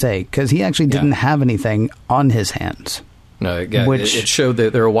was a mistake because he actually didn't have anything on his hands. No, it showed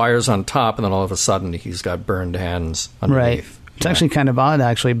that there are wires on top, and then all of a sudden he's got burned hands underneath. Right. It's actually kind of odd,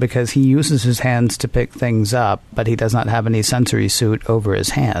 actually, because he uses his hands to pick things up, but he does not have any sensory suit over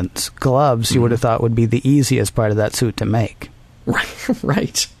his hands. Gloves, you would have thought, would be the easiest part of that suit to make.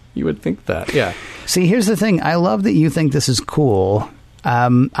 Right. You would think that, yeah. See, here's the thing. I love that you think this is cool.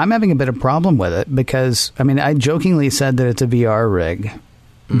 I'm having a bit of problem with it because, I mean, I jokingly said that it's a VR rig.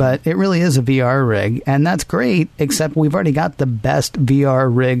 But it really is a VR rig, and that's great, except we've already got the best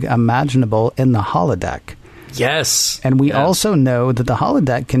VR rig imaginable in the holodeck. Yes. And we also know that the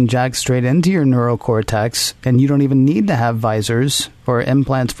holodeck can jack straight into your neural cortex, and you don't even need to have visors or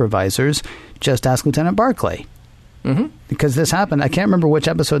implants for visors. Just ask Lieutenant Barclay. Because this happened. I can't remember which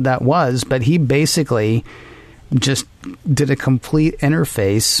episode that was, but he basically just did a complete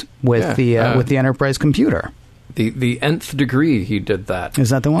interface with the Enterprise computer. The nth degree he did that.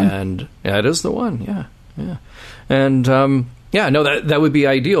 Is that the one? And yeah, it is the one. Yeah. And that would be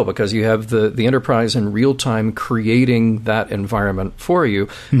ideal because you have the Enterprise in real time creating that environment for you.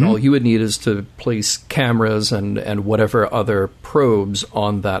 And all you would need is to place cameras and whatever other probes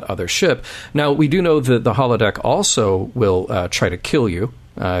on that other ship. Now, we do know that the holodeck also will try to kill you.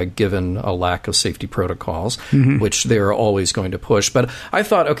 Given a lack of safety protocols, which they're always going to push. But I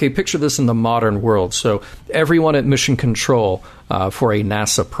thought, okay, picture this in the modern world. So everyone at Mission Control for a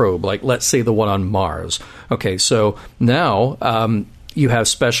NASA probe, like let's say the one on Mars. Okay, so now you have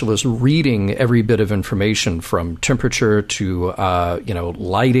specialists reading every bit of information from temperature to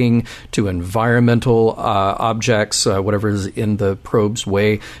lighting to environmental objects, whatever is in the probe's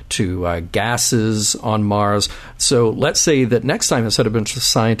way, to gases on Mars. So let's say that next time, instead of a bunch of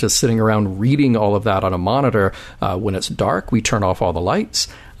scientists sitting around reading all of that on a monitor, when it's dark, we turn off all the lights.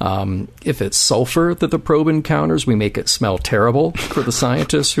 If it's sulfur that the probe encounters, we make it smell terrible for the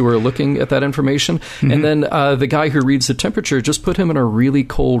scientists who are looking at that information. And then the guy who reads the temperature, just put him in a really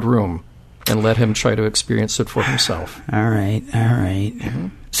cold room and let him try to experience it for himself. All right.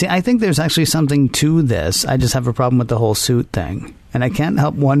 See, I think there's actually something to this. I just have a problem with the whole suit thing. And I can't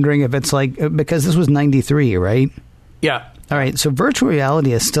help wondering if it's like, because this was 93, right? Yeah. All right. So virtual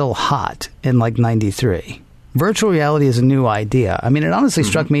reality is still hot in like 93. Virtual reality is a new idea. I mean, it honestly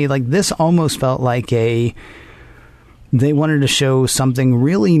struck me like this almost felt like they wanted to show something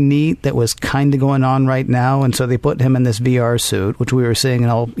really neat that was kind of going on right now. And so they put him in this VR suit, which we were seeing in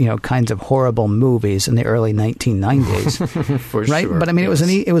all, kinds of horrible movies in the early 1990s. For right. sure. But I mean, yes.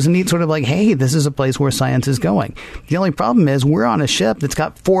 it was a neat sort of like, hey, this is a place where science is going. The only problem is we're on a ship that's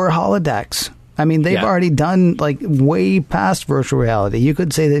got 4 holodecks. I mean, they've already done like way past virtual reality. You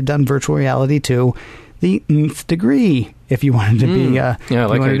could say they've done virtual reality to the nth degree, if you wanted to be,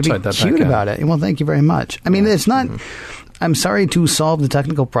 cute about it. Well, thank you very much. I mean, it's not. I'm sorry to solve the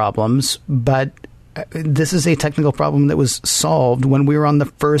technical problems, but this is a technical problem that was solved when we were on the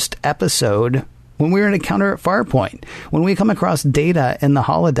first episode. When we were in Encounter at Farpoint, when we come across Data in the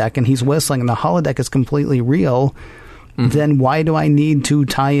holodeck and he's whistling and the holodeck is completely real. Then why do I need to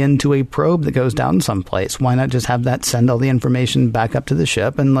tie into a probe that goes down someplace? Why not just have that send all the information back up to the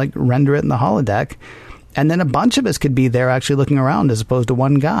ship and like render it in the holodeck? And then a bunch of us could be there actually looking around as opposed to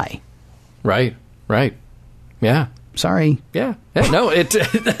one guy. Right. Yeah. Sorry. Yeah. No, it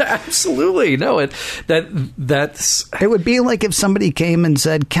absolutely. No, that's it would be like if somebody came and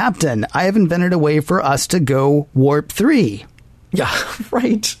said, "Captain, I have invented a way for us to go warp 3." Yeah,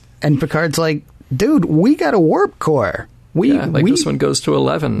 right. And Picard's like, "Dude, we got a warp core. This one goes to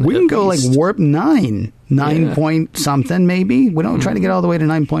 11. We can go like warp 9 point something maybe. We don't try to get all the way to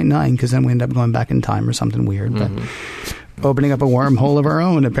 9.9 because then we end up going back in time or something weird. But opening up a wormhole of our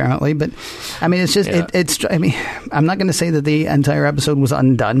own apparently. But I mean, it's just it's. I mean, I'm not going to say that the entire episode was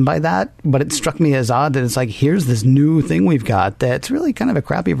undone by that, but it struck me as odd that it's like here's this new thing we've got that's really kind of a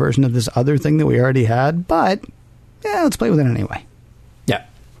crappy version of this other thing that we already had. But yeah, let's play with it anyway.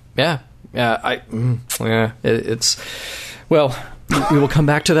 Yeah. It's well. We will come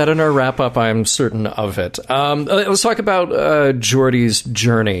back to that in our wrap up. I'm certain of it. Let's talk about Geordi's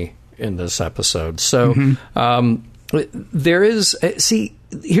journey in this episode. So there is. See,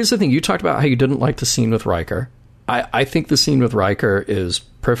 here's the thing. You talked about how you didn't like the scene with Riker. I think the scene with Riker is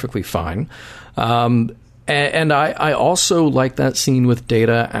perfectly fine. And I also like that scene with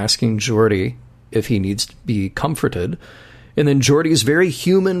Data asking Geordi if he needs to be comforted. And then Geordi's very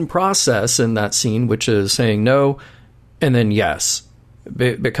human process in that scene, which is saying no and then yes.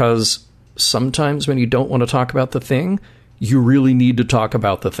 Because sometimes when you don't want to talk about the thing, you really need to talk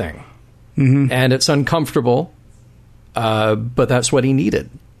about the thing. And it's uncomfortable, but that's what he needed.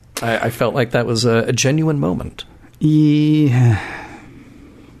 I felt like that was a genuine moment. Yeah.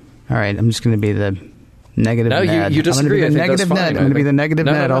 All right, I'm just going to be the negative Ned. No, you disagree. I'm going to be the negative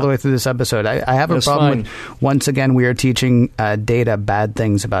Ned all the way through this episode. I have a problem with, once again, we are teaching Data bad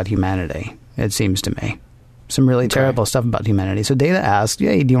things about humanity, it seems to me. Some really terrible stuff about humanity. So Data asked,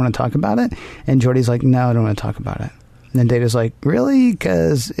 "Hey, do you want to talk about it?" And Geordi's like, "No, I don't want to talk about it." And then Data's like, "Really?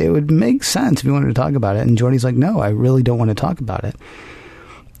 Because it would make sense if you wanted to talk about it." And Geordi's like, "No, I really don't want to talk about it."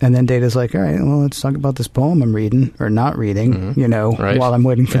 And then Data's like, all right, well, let's talk about this poem I'm reading or not reading, Right. while I'm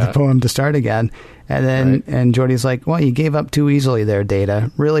waiting for the poem to start again. And then and Geordi's like, well, you gave up too easily there,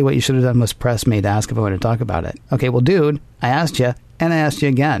 Data. Really, what you should have done was press me to ask if I wanted to talk about it. Okay, well, dude, I asked you, and I asked you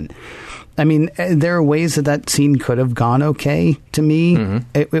again. I mean, there are ways that scene could have gone okay to me.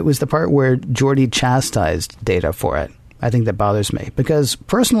 It was the part where Geordi chastised Data for it. I think that bothers me because,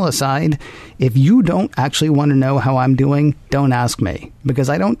 personal aside, if you don't actually want to know how I'm doing, don't ask me, because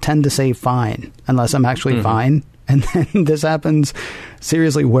I don't tend to say fine unless I'm actually fine. And then this happens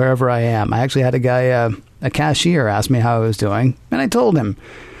seriously wherever I am. I actually had a guy, a cashier, ask me how I was doing, and I told him.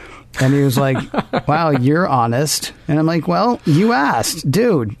 And he was like, wow, you're honest. And I'm like, well, you asked,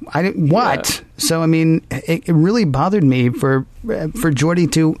 dude. What? Yeah. So, I mean, it really bothered me for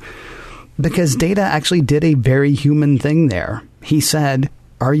Geordi to... Because Data actually did a very human thing there. He said,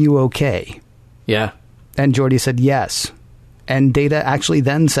 are you okay? Yeah. And Geordi said, yes. And Data actually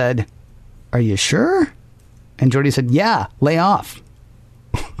then said, are you sure? And Geordi said, yeah, lay off.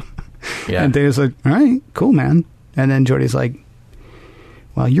 Yeah. And Data's like, all right, cool, man. And then Geordi's like,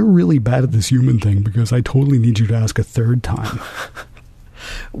 well, you're really bad at this human thing because I totally need you to ask a third time.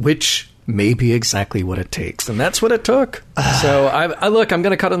 Which... may be exactly what it takes, and that's what it took. So I look, I'm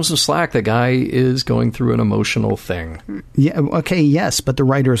going to cut him some slack. The guy is going through an emotional thing. Yeah, okay, yes, but the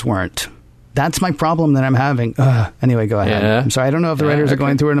writers weren't. That's my problem that I'm having. Anyway, go ahead. Yeah. I'm sorry, I don't know if the writers are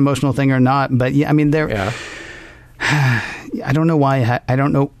going through an emotional thing or not, but yeah, I mean, they're... Yeah. I don't know why. I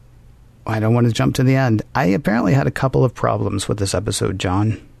don't know. I don't want to jump to the end. I apparently had a couple of problems with this episode,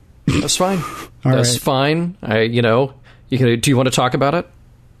 John. That's fine. That's fine. You can. Do you want to talk about it?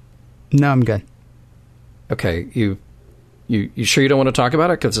 No, I'm good. Okay, you sure you don't want to talk about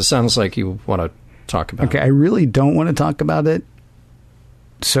it? Because it sounds like you want to talk about it. Okay, I really don't want to talk about it,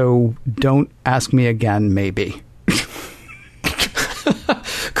 so don't ask me again, maybe.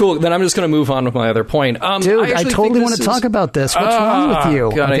 Cool, then I'm just going to move on with my other point. Dude, I totally want to talk about this. What's wrong with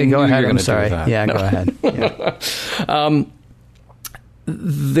you? God, okay, go ahead. I'm sorry. Yeah, no. Go ahead. Yeah.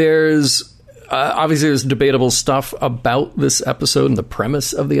 There's... obviously, there's debatable stuff about this episode and the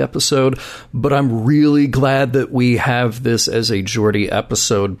premise of the episode, but I'm really glad that we have this as a Geordi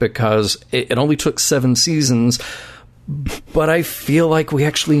episode because it only took 7 seasons, but I feel like we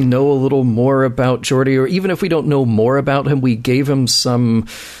actually know a little more about Geordi, or even if we don't know more about him, we gave him some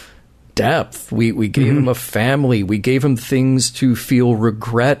depth. We gave him a family. We gave him things to feel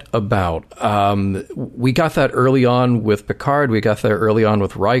regret about. We got that early on with Picard. We got that early on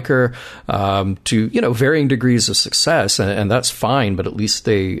with Riker, to, varying degrees of success. And that's fine, but at least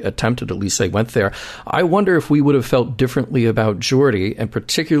they attempted, at least they went there. I wonder if we would have felt differently about Geordi, and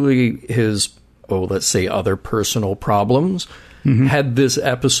particularly his, let's say, other personal problems, had this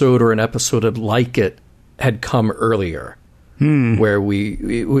episode or an episode like it had come earlier. Where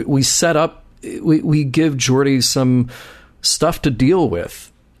we set up, we give Geordi some stuff to deal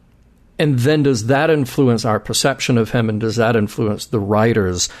with. And then does that influence our perception of him, and does that influence the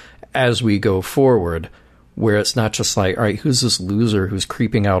writers as we go forward, where it's not just like, all right, who's this loser who's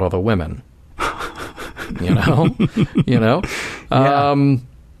creeping out all the women?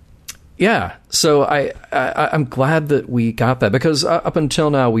 Yeah. So I'm glad that we got that, because up until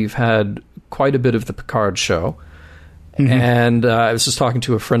now we've had quite a bit of the Picard show. And I was just talking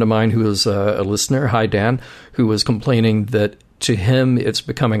to a friend of mine who is a listener, hi Dan, who was complaining that to him it's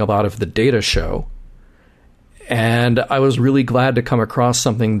becoming a lot of the Data show. And I was really glad to come across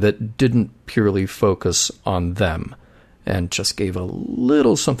something that didn't purely focus on them and just gave a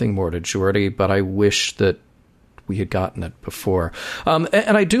little something more to Geordi, but I wish that we had gotten it before. And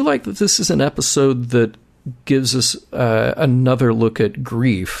I do like that this is an episode that gives us another look at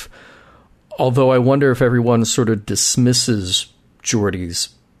grief. Although I wonder if everyone sort of dismisses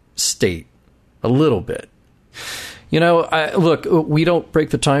Geordi's state a little bit. Look, we don't break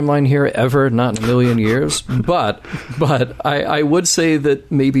the timeline here ever, not in a million years. But I would say that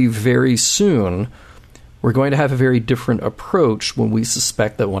maybe very soon we're going to have a very different approach when we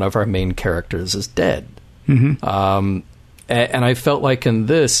suspect that one of our main characters is dead. And I felt like in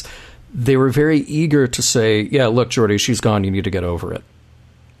this, they were very eager to say, yeah, look, Geordi, she's gone. You need to get over it.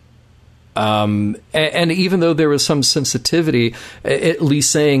 And even though there was some sensitivity, at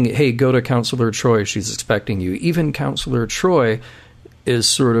least saying, hey, go to Counselor Troi, she's expecting you. Even Counselor Troi is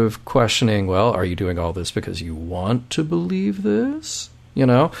sort of questioning, well, are you doing all this because you want to believe this?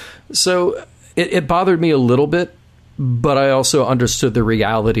 So it bothered me a little bit, but I also understood the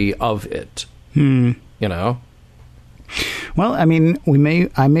reality of it. Well, I mean,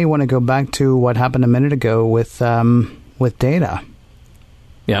 I may want to go back to what happened a minute ago with Data.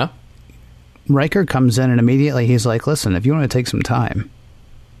 Yeah. Riker comes in and immediately he's like, listen, if you want to take some time,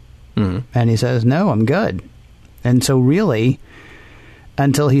 And he says, no, I'm good. And so really,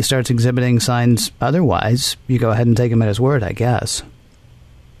 until he starts exhibiting signs otherwise, you go ahead and take him at his word, I guess.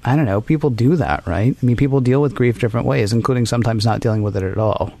 I don't know. People do that, right? I mean, people deal with grief different ways, including sometimes not dealing with it at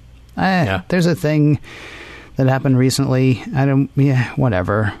all. There's a thing that happened recently.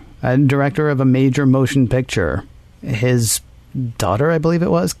 Whatever. A director of a major motion picture, his daughter, I believe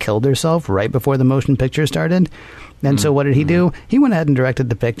it was, killed herself right before the motion picture started. And so what did he do? He went ahead and directed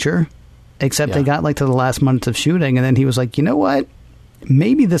the picture, except they got to the last months of shooting, and then he was like, you know what?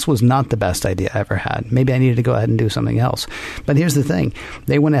 Maybe this was not the best idea I ever had. Maybe I needed to go ahead and do something else. But here's the thing.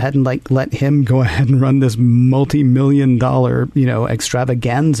 They went ahead and let him go ahead and run this multi-million-dollar,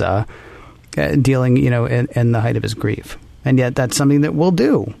 extravaganza dealing, in the height of his grief. And yet that's something that we'll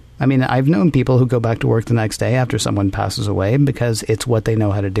do. I mean, I've known people who go back to work the next day after someone passes away because it's what they know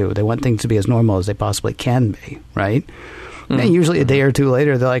how to do. They want things to be as normal as they possibly can be, right? And usually a day or two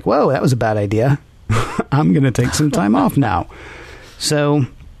later, they're like, whoa, that was a bad idea. I'm going to take some time off now. So,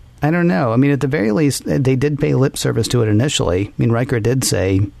 I don't know. I mean, at the very least, they did pay lip service to it initially. I mean, Riker did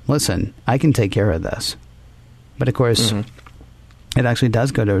say, listen, I can take care of this. But of course, it actually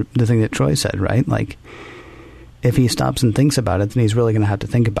does go to the thing that Troy said, right? Like, if he stops and thinks about it, then he's really going to have to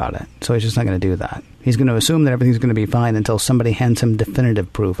think about it. So he's just not going to do that. He's going to assume that everything's going to be fine until somebody hands him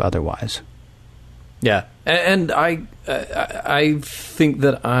definitive proof otherwise. Yeah. And I think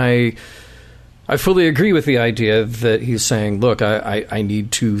that I fully agree with the idea that he's saying, look, I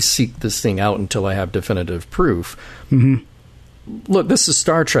need to seek this thing out until I have definitive proof. Mm-hmm. Look, this is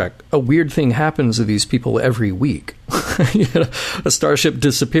Star Trek. A weird thing happens to these people every week. A starship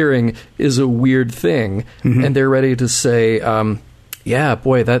disappearing is a weird thing, and they're ready to say, yeah,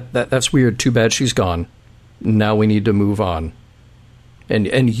 boy, that's weird. Too bad she's gone. Now we need to move on.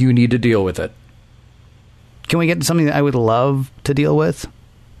 And you need to deal with it. Can we get to something that I would love to deal with?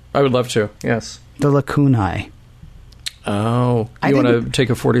 I would love to, yes. The lacunae. Oh, you want to take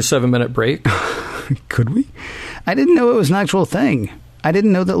a 47-minute break? Could we? I didn't know it was an actual thing. I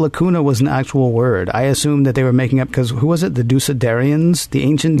didn't know that lacuna was an actual word. I assumed that they were making up, because who was it? The Dusidarians? The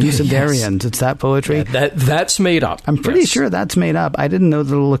ancient Dusidarians. Yes. It's that poetry? Yeah, that's made up. I'm pretty sure that's made up. I didn't know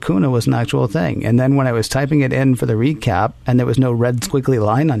that a lacuna was an actual thing. And then when I was typing it in for the recap, and there was no red squiggly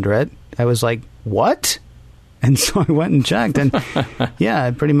line under it, I was like, what? And so I went and checked, and yeah,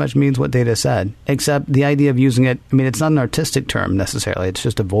 it pretty much means what Data said, except the idea of using it, I mean, it's not an artistic term necessarily. It's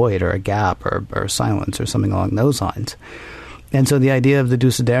just a void or a gap or silence or something along those lines. And so the idea of the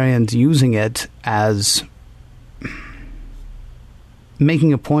Dusidarians using it as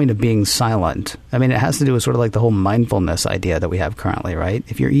making a point of being silent, I mean, it has to do with sort of like the whole mindfulness idea that we have currently, right?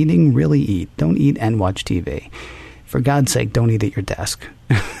 If you're eating, really eat. Don't eat and watch TV. For God's sake, don't eat at your desk.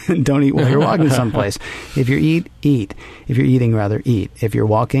 Don't eat while you're walking someplace. If you eat, eat. If you're eating, rather eat. If you're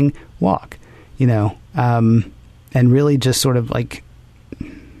walking, walk. And really just sort of like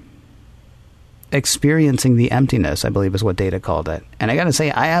experiencing the emptiness, I believe is what Data called it. And I got to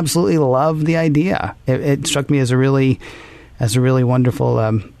say, I absolutely love the idea. It struck me as a really wonderful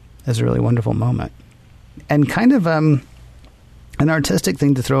moment, and kind of an artistic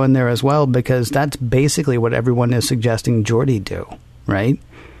thing to throw in there as well, because that's basically what everyone is suggesting Geordi do, right?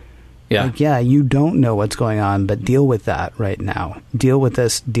 Yeah. Like, yeah, you don't know what's going on, but deal with that right now. Deal with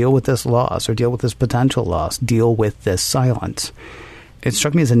this loss, or deal with this potential loss. Deal with this silence. It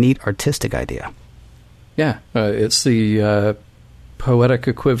struck me as a neat artistic idea. Yeah, it's the poetic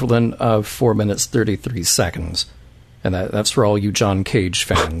equivalent of 4 minutes, 33 seconds. And that's for all you John Cage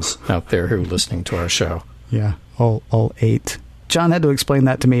fans out there who are listening to our show. Yeah, all 8. John had to explain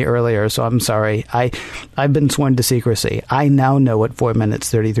that to me earlier, so I'm sorry. I've been sworn to secrecy. I now know what 4 minutes,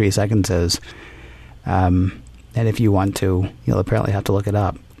 33 seconds is. And if you want to, you'll apparently have to look it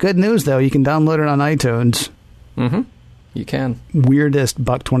up. Good news, though. You can download it on iTunes. Mm-hmm. You can. Weirdest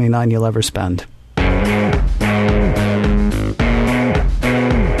 $1.29 you'll ever spend.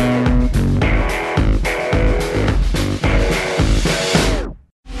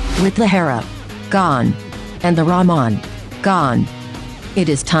 With the Hera gone and the Raman gone, it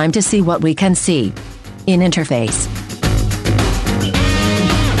is time to see what we can see in Interface.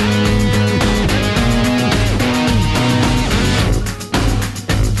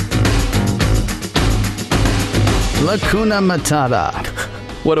 Lacuna Matata.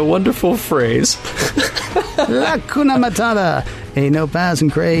 What a wonderful phrase. Lacuna Matata. Ain't no pass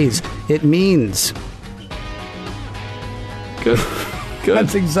and craze. It means. Good.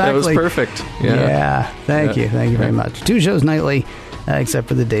 That's exactly. That was perfect. Yeah. Thank you. Thank you very much. 2 shows nightly, except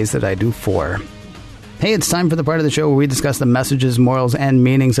for the days that I do 4. Hey, it's time for the part of the show where we discuss the messages, morals, and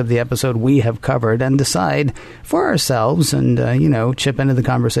meanings of the episode we have covered and decide for ourselves and, chip into the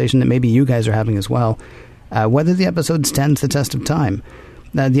conversation that maybe you guys are having as well, whether the episode stands the test of time.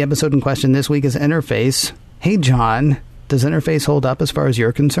 The episode in question this week is Interface. Hey, John, does Interface hold up as far as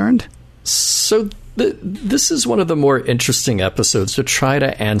you're concerned? So this is one of the more interesting episodes to try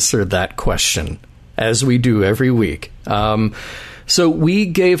to answer that question, as we do every week. So we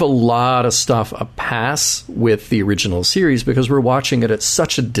gave a lot of stuff a pass with the original series because we're watching it at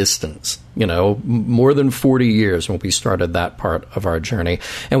such a distance, more than 40 years when we started that part of our journey.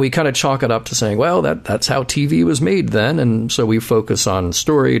 And we kind of chalk it up to saying, well, that's how TV was made then. And so we focus on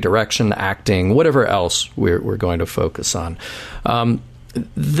story, direction, acting, whatever else we're going to focus on.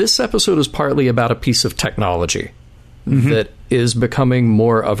 This episode is partly about a piece of technology that is becoming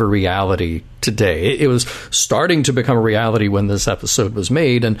more of a reality today. It was starting to become a reality when this episode was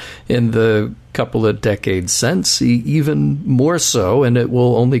made, and in the couple of decades since, even more so, and it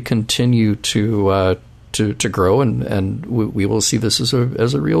will only continue to grow, and we will see this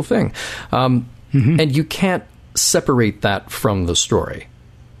as a real thing. And you can't separate that from the story.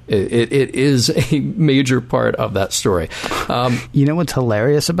 It is a major part of that story. You know what's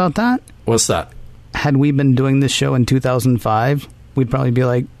hilarious about that? What's that? Had we been doing this show in 2005, we'd probably be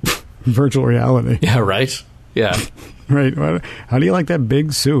like, virtual reality. Yeah, right? Yeah. Right. How do you like that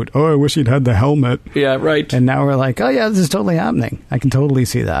big suit? Oh, I wish he'd had the helmet. Yeah, right. And now we're like, oh, yeah, this is totally happening. I can totally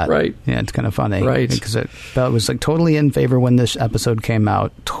see that. Right. Yeah, it's kind of funny. Right. Because it was like totally in favor when this episode came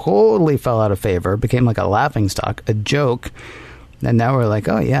out. Totally fell out of favor. Became like a laughingstock, a joke. And now we're like,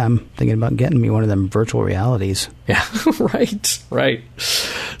 oh, yeah, I'm thinking about getting me one of them virtual realities. Yeah, right.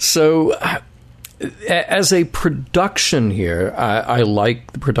 So as a production here, I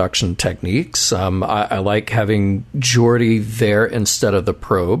like the production techniques. I like having Geordi there instead of the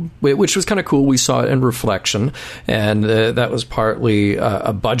probe, which was kind of cool. We saw it in Reflection, and that was partly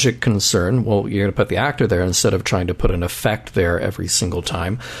a budget concern. Well, you're going to put the actor there instead of trying to put an effect there every single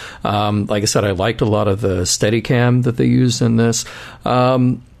time. Like I said, I liked a lot of the Steadicam that they used in this.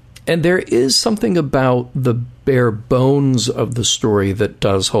 And there is something about the bare bones of the story that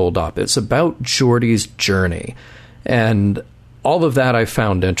does hold up. It's about Geordi's journey. And all of that I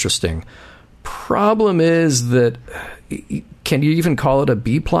found interesting. Problem is that, can you even call it a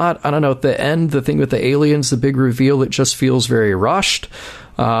B-plot? I don't know. At the end, the thing with the aliens, the big reveal, it just feels very rushed.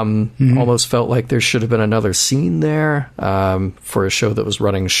 Almost felt like there should have been another scene there for a show that was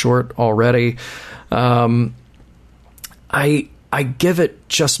running short already. I give it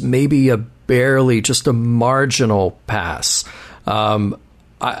just maybe just a marginal pass.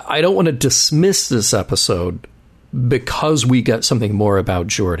 I don't want to dismiss this episode because we get something more about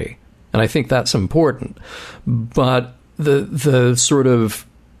Geordi. And I think that's important. But the sort of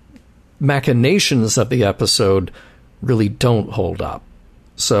machinations of the episode really don't hold up.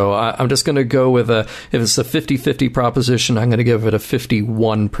 So I'm just going to go with if it's a 50-50 proposition, I'm going to give it a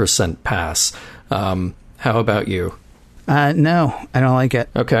 51% pass. How about you? No, I don't like it.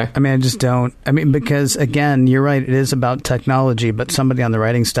 Okay. I mean, I just don't. I mean, because, again, you're right, it is about technology, but somebody on the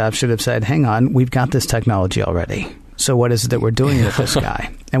writing staff should have said, hang on, we've got this technology already. So what is it that we're doing with this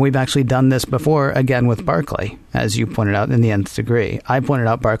guy? And we've actually done this before, again, with Barclay, as you pointed out, in the Nth Degree. I pointed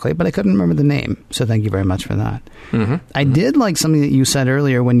out Barclay, but I couldn't remember the name. So thank you very much for that. I did like something that you said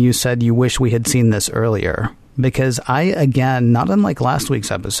earlier when you said you wish we had seen this earlier. Because again, not unlike last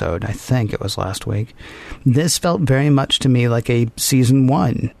week's episode, I think it was last week, this felt very much to me like a season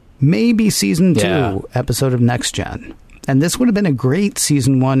 1, maybe season 2 episode of Next Gen. And this would have been a great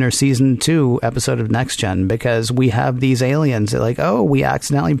season 1 or season 2 episode of Next Gen because we have these aliens that like, oh, we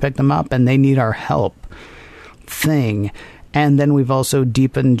accidentally picked them up and they need our help thing. And then we've also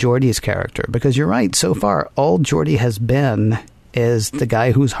deepened Geordi's character because you're right, so far all Geordi has been is the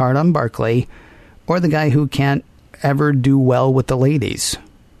guy who's hard on Barclay or the guy who can't ever do well with the ladies.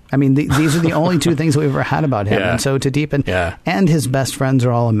 I mean, these are the only two things we've ever had about him. Yeah. And so to deepen, and his best friends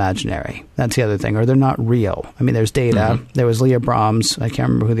are all imaginary. That's the other thing, or they're not real. I mean, there's Data, there was Leah Brahms, I can't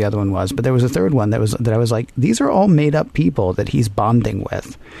remember who the other one was, but there was a third one that I was like, these are all made up people that he's bonding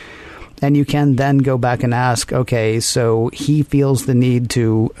with. And you can then go back and ask, okay, so he feels the need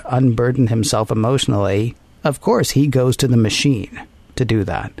to unburden himself emotionally. Of course, he goes to the machine to do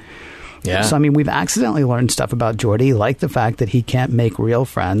that. Yeah. So, I mean, we've accidentally learned stuff about Geordi, like the fact that he can't make real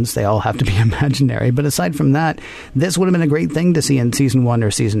friends. They all have to be imaginary. But aside from that, this would have been a great thing to see in season 1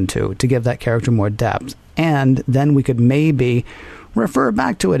 or season 2 to give that character more depth. And then we could maybe refer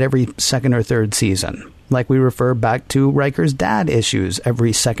back to it every second or third season, like we refer back to Riker's dad issues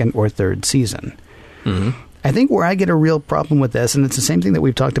every second or third season. I think where I get a real problem with this, and it's the same thing that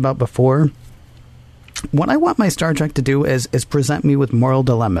we've talked about before, what I want my Star Trek to do is present me with moral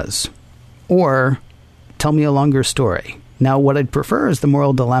dilemmas or tell me a longer story. Now, what I'd prefer is the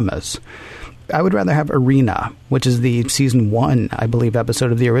moral dilemmas. I would rather have Arena, which is the season 1, I believe,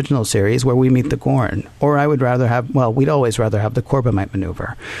 episode of the original series where we meet the Gorn. Or I would rather have, well, we'd always rather have the Corbomite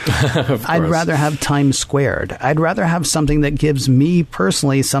maneuver. I'd rather have Time Squared. I'd rather have something that gives me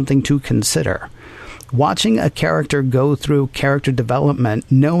personally something to consider. Watching a character go through character development,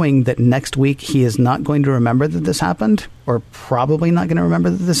 knowing that next week he is not going to remember that this happened, or probably not going to remember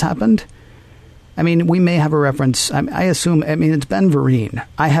that this happened. I mean, we may have a reference. I assume, it's Ben Vereen.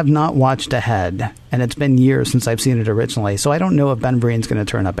 I have not watched ahead, and it's been years since I've seen it originally, so I don't know if Ben Vereen's going to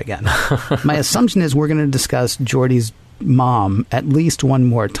turn up again. My assumption is we're going to discuss Geordi's mom at least one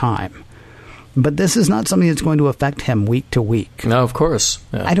more time. But this is not something that's going to affect him week to week. No, of course.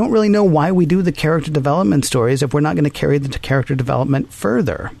 Yeah. I don't really know why we do the character development stories if we're not going to carry the character development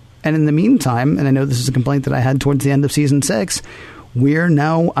further. And in the meantime, and I know this is a complaint that I had towards the end of season 6, we're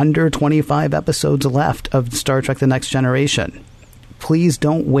now under 25 episodes left of Star Trek The Next Generation. Please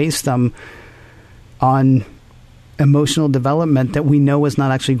don't waste them on emotional development that we know is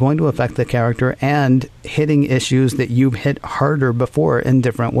not actually going to affect the character and hitting issues that you've hit harder before in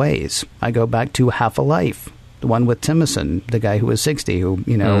different ways. I go back to Half a Life, the one with Timothy, the guy who was 60, who,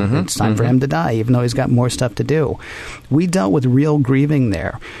 it's time for him to die, even though he's got more stuff to do. We dealt with real grieving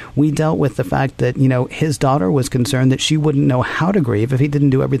there. We dealt with the fact that, his daughter was concerned that she wouldn't know how to grieve if he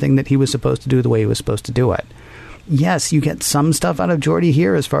didn't do everything that he was supposed to do the way he was supposed to do it. Yes, you get some stuff out of Geordi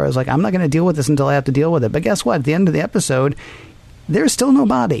here as far as like, I'm not going to deal with this until I have to deal with it. But guess what? At the end of the episode, there's still no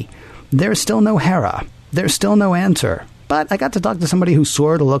body. There's still no Hera. There's still no answer. But I got to talk to somebody who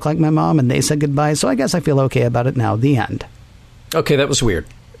sort of looked like my mom, and they said goodbye, so I guess I feel okay about it now. The end. Okay, that was weird.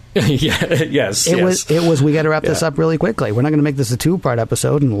 Yes. It was, we got to wrap this up really quickly. We're not going to make this a 2-part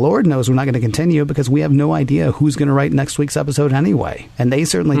episode, and Lord knows we're not going to continue because we have no idea who's going to write next week's episode anyway. And they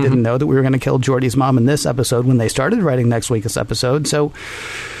certainly didn't know that we were going to kill Geordi's mom in this episode when they started writing next week's episode. So,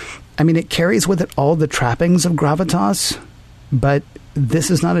 it carries with it all the trappings of gravitas, but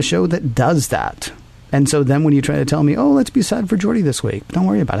this is not a show that does that. And so then when you try to tell me, let's be sad for Geordi this week, but don't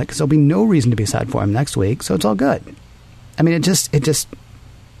worry about it because there'll be no reason to be sad for him next week, so it's all good. It just,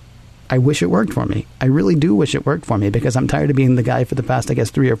 I wish it worked for me. I really do wish it worked for me because I'm tired of being the guy for the past,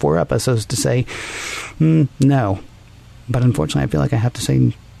 3 or 4 episodes to say, no. But unfortunately, I feel like I have to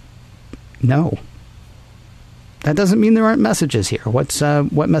say no. That doesn't mean there aren't messages here.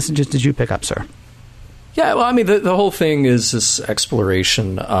 What messages did you pick up, sir? Yeah, well, the whole thing is this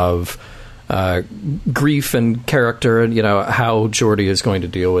exploration of grief and character and, how Geordi is going to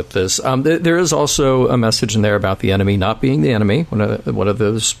deal with this. There is also a message in there about the enemy not being the enemy, one of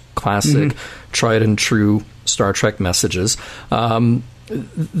those classic tried and true Star Trek messages.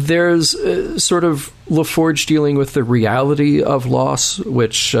 There's sort of LaForge dealing with the reality of loss,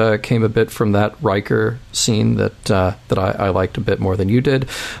 which came a bit from that Riker scene that I liked a bit more than you did.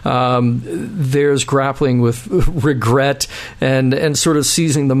 There's grappling with regret and sort of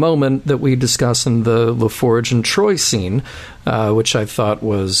seizing the moment that we discuss in the LaForge and Troy scene, which I thought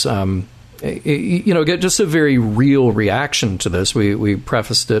was just a very real reaction to this. We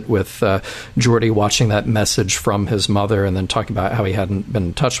prefaced it with Geordi watching that message from his mother and then talking about how he hadn't been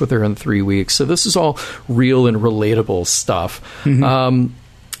in touch with her in 3 weeks. So this is all real and relatable stuff. And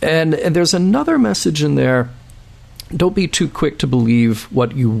there's another message in there. Don't be too quick to believe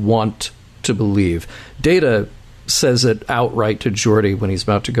what you want to believe. Data says it outright to Geordi when he's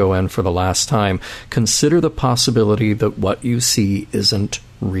about to go in for the last time. Consider the possibility that what you see isn't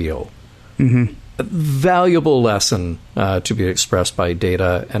real. A valuable lesson to be expressed by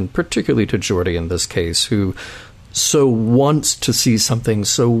Data, and particularly to Geordi in this case, who so wants to see something,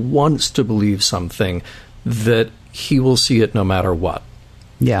 so wants to believe something, that he will see it no matter what.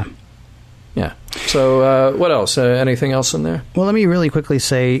 Yeah. So what else? Anything else in there? Well, let me really quickly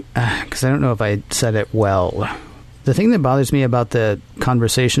say, because I don't know if I said it well, the thing that bothers me about the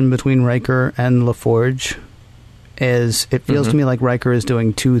conversation between Riker and LaForge is it feels to me like Riker is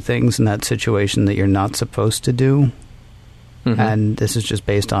doing 2 things in that situation that you're not supposed to do. And this is just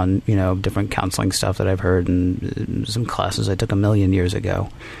based on, different counseling stuff that I've heard in some classes I took a million years ago.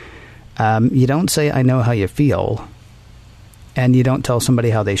 You don't say, I know how you feel, and you don't tell somebody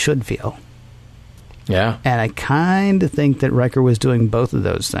how they should feel. Yeah. And I kind of think that Riker was doing both of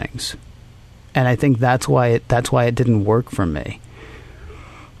those things. And I think that's why it didn't work for me.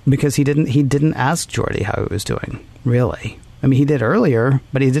 Because he didn't ask Geordi how he was doing, really. He did earlier,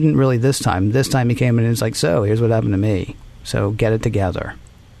 but he didn't really this time. This time he came in and was like, so, here's what happened to me. So get it together.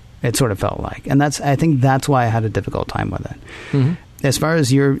 It sort of felt like. And I think that's why I had a difficult time with it. as far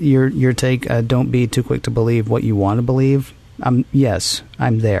as your take, don't be too quick to believe what you want to believe. Yes,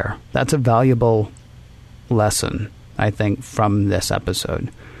 I'm there. That's a valuable lesson, I think, from this episode.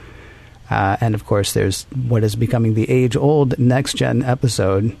 And of course, there's what is becoming the age-old next-gen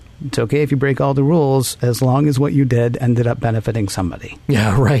episode. It's okay if you break all the rules, as long as what you did ended up benefiting somebody.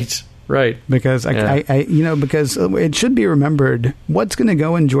 Yeah, right. Because because it should be remembered, what's going to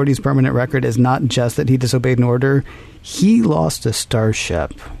go in Geordi's permanent record is not just that he disobeyed an order. He lost a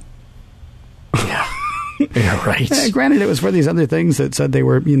starship. Yeah. Yeah, right. Granted, it was for these other things that said they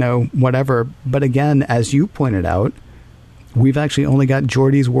were, whatever. But again, as you pointed out, we've actually only got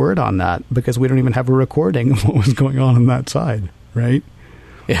Geordi's word on that because we don't even have a recording of what was going on that side, right?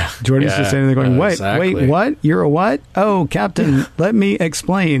 Yeah. Geordi's just sitting there going, wait, exactly. Wait, what? You're a what? Oh, Captain, let me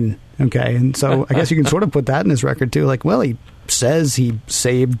explain. Okay, and so I guess you can sort of put that in his record, too. Like, well, he says he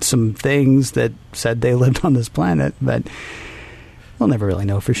saved some things that said they lived on this planet, but we'll never really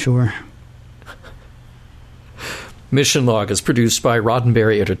know for sure. Mission Log is produced by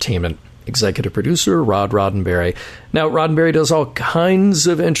Roddenberry Entertainment. Executive producer, Rod Roddenberry. Now, Roddenberry does all kinds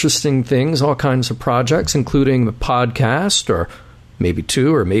of interesting things, all kinds of projects, including a podcast, or maybe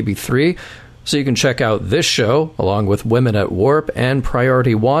 2 or maybe 3. So you can check out this show, along with Women at Warp and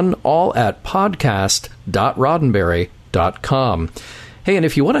Priority One, all at podcast.roddenberry.com. Hey, and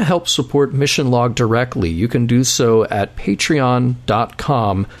if you want to help support Mission Log directly, you can do so at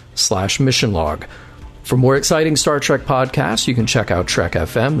patreon.com/missionlog. For more exciting Star Trek podcasts, you can check out Trek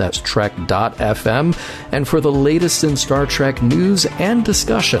FM, that's trek.fm. And for the latest in Star Trek news and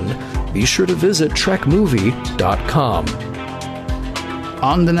discussion, be sure to visit trekmovie.com.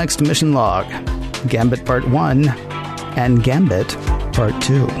 On the next Mission Log, Gambit Part 1 and Gambit Part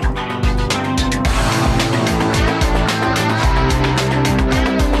 2.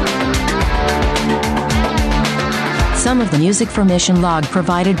 Some of the music for Mission Log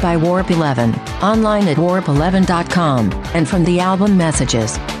provided by Warp 11, online at warp11.com, and from the album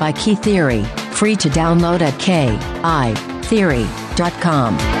Messages by Key Theory, free to download at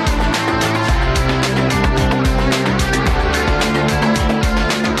kitheory.com.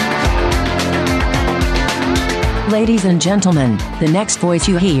 Ladies and gentlemen, the next voice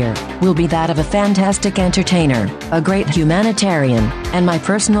you hear will be that of a fantastic entertainer, a great humanitarian, and my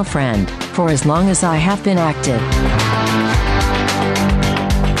personal friend, for as long as I have been active.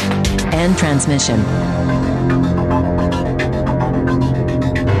 End transmission.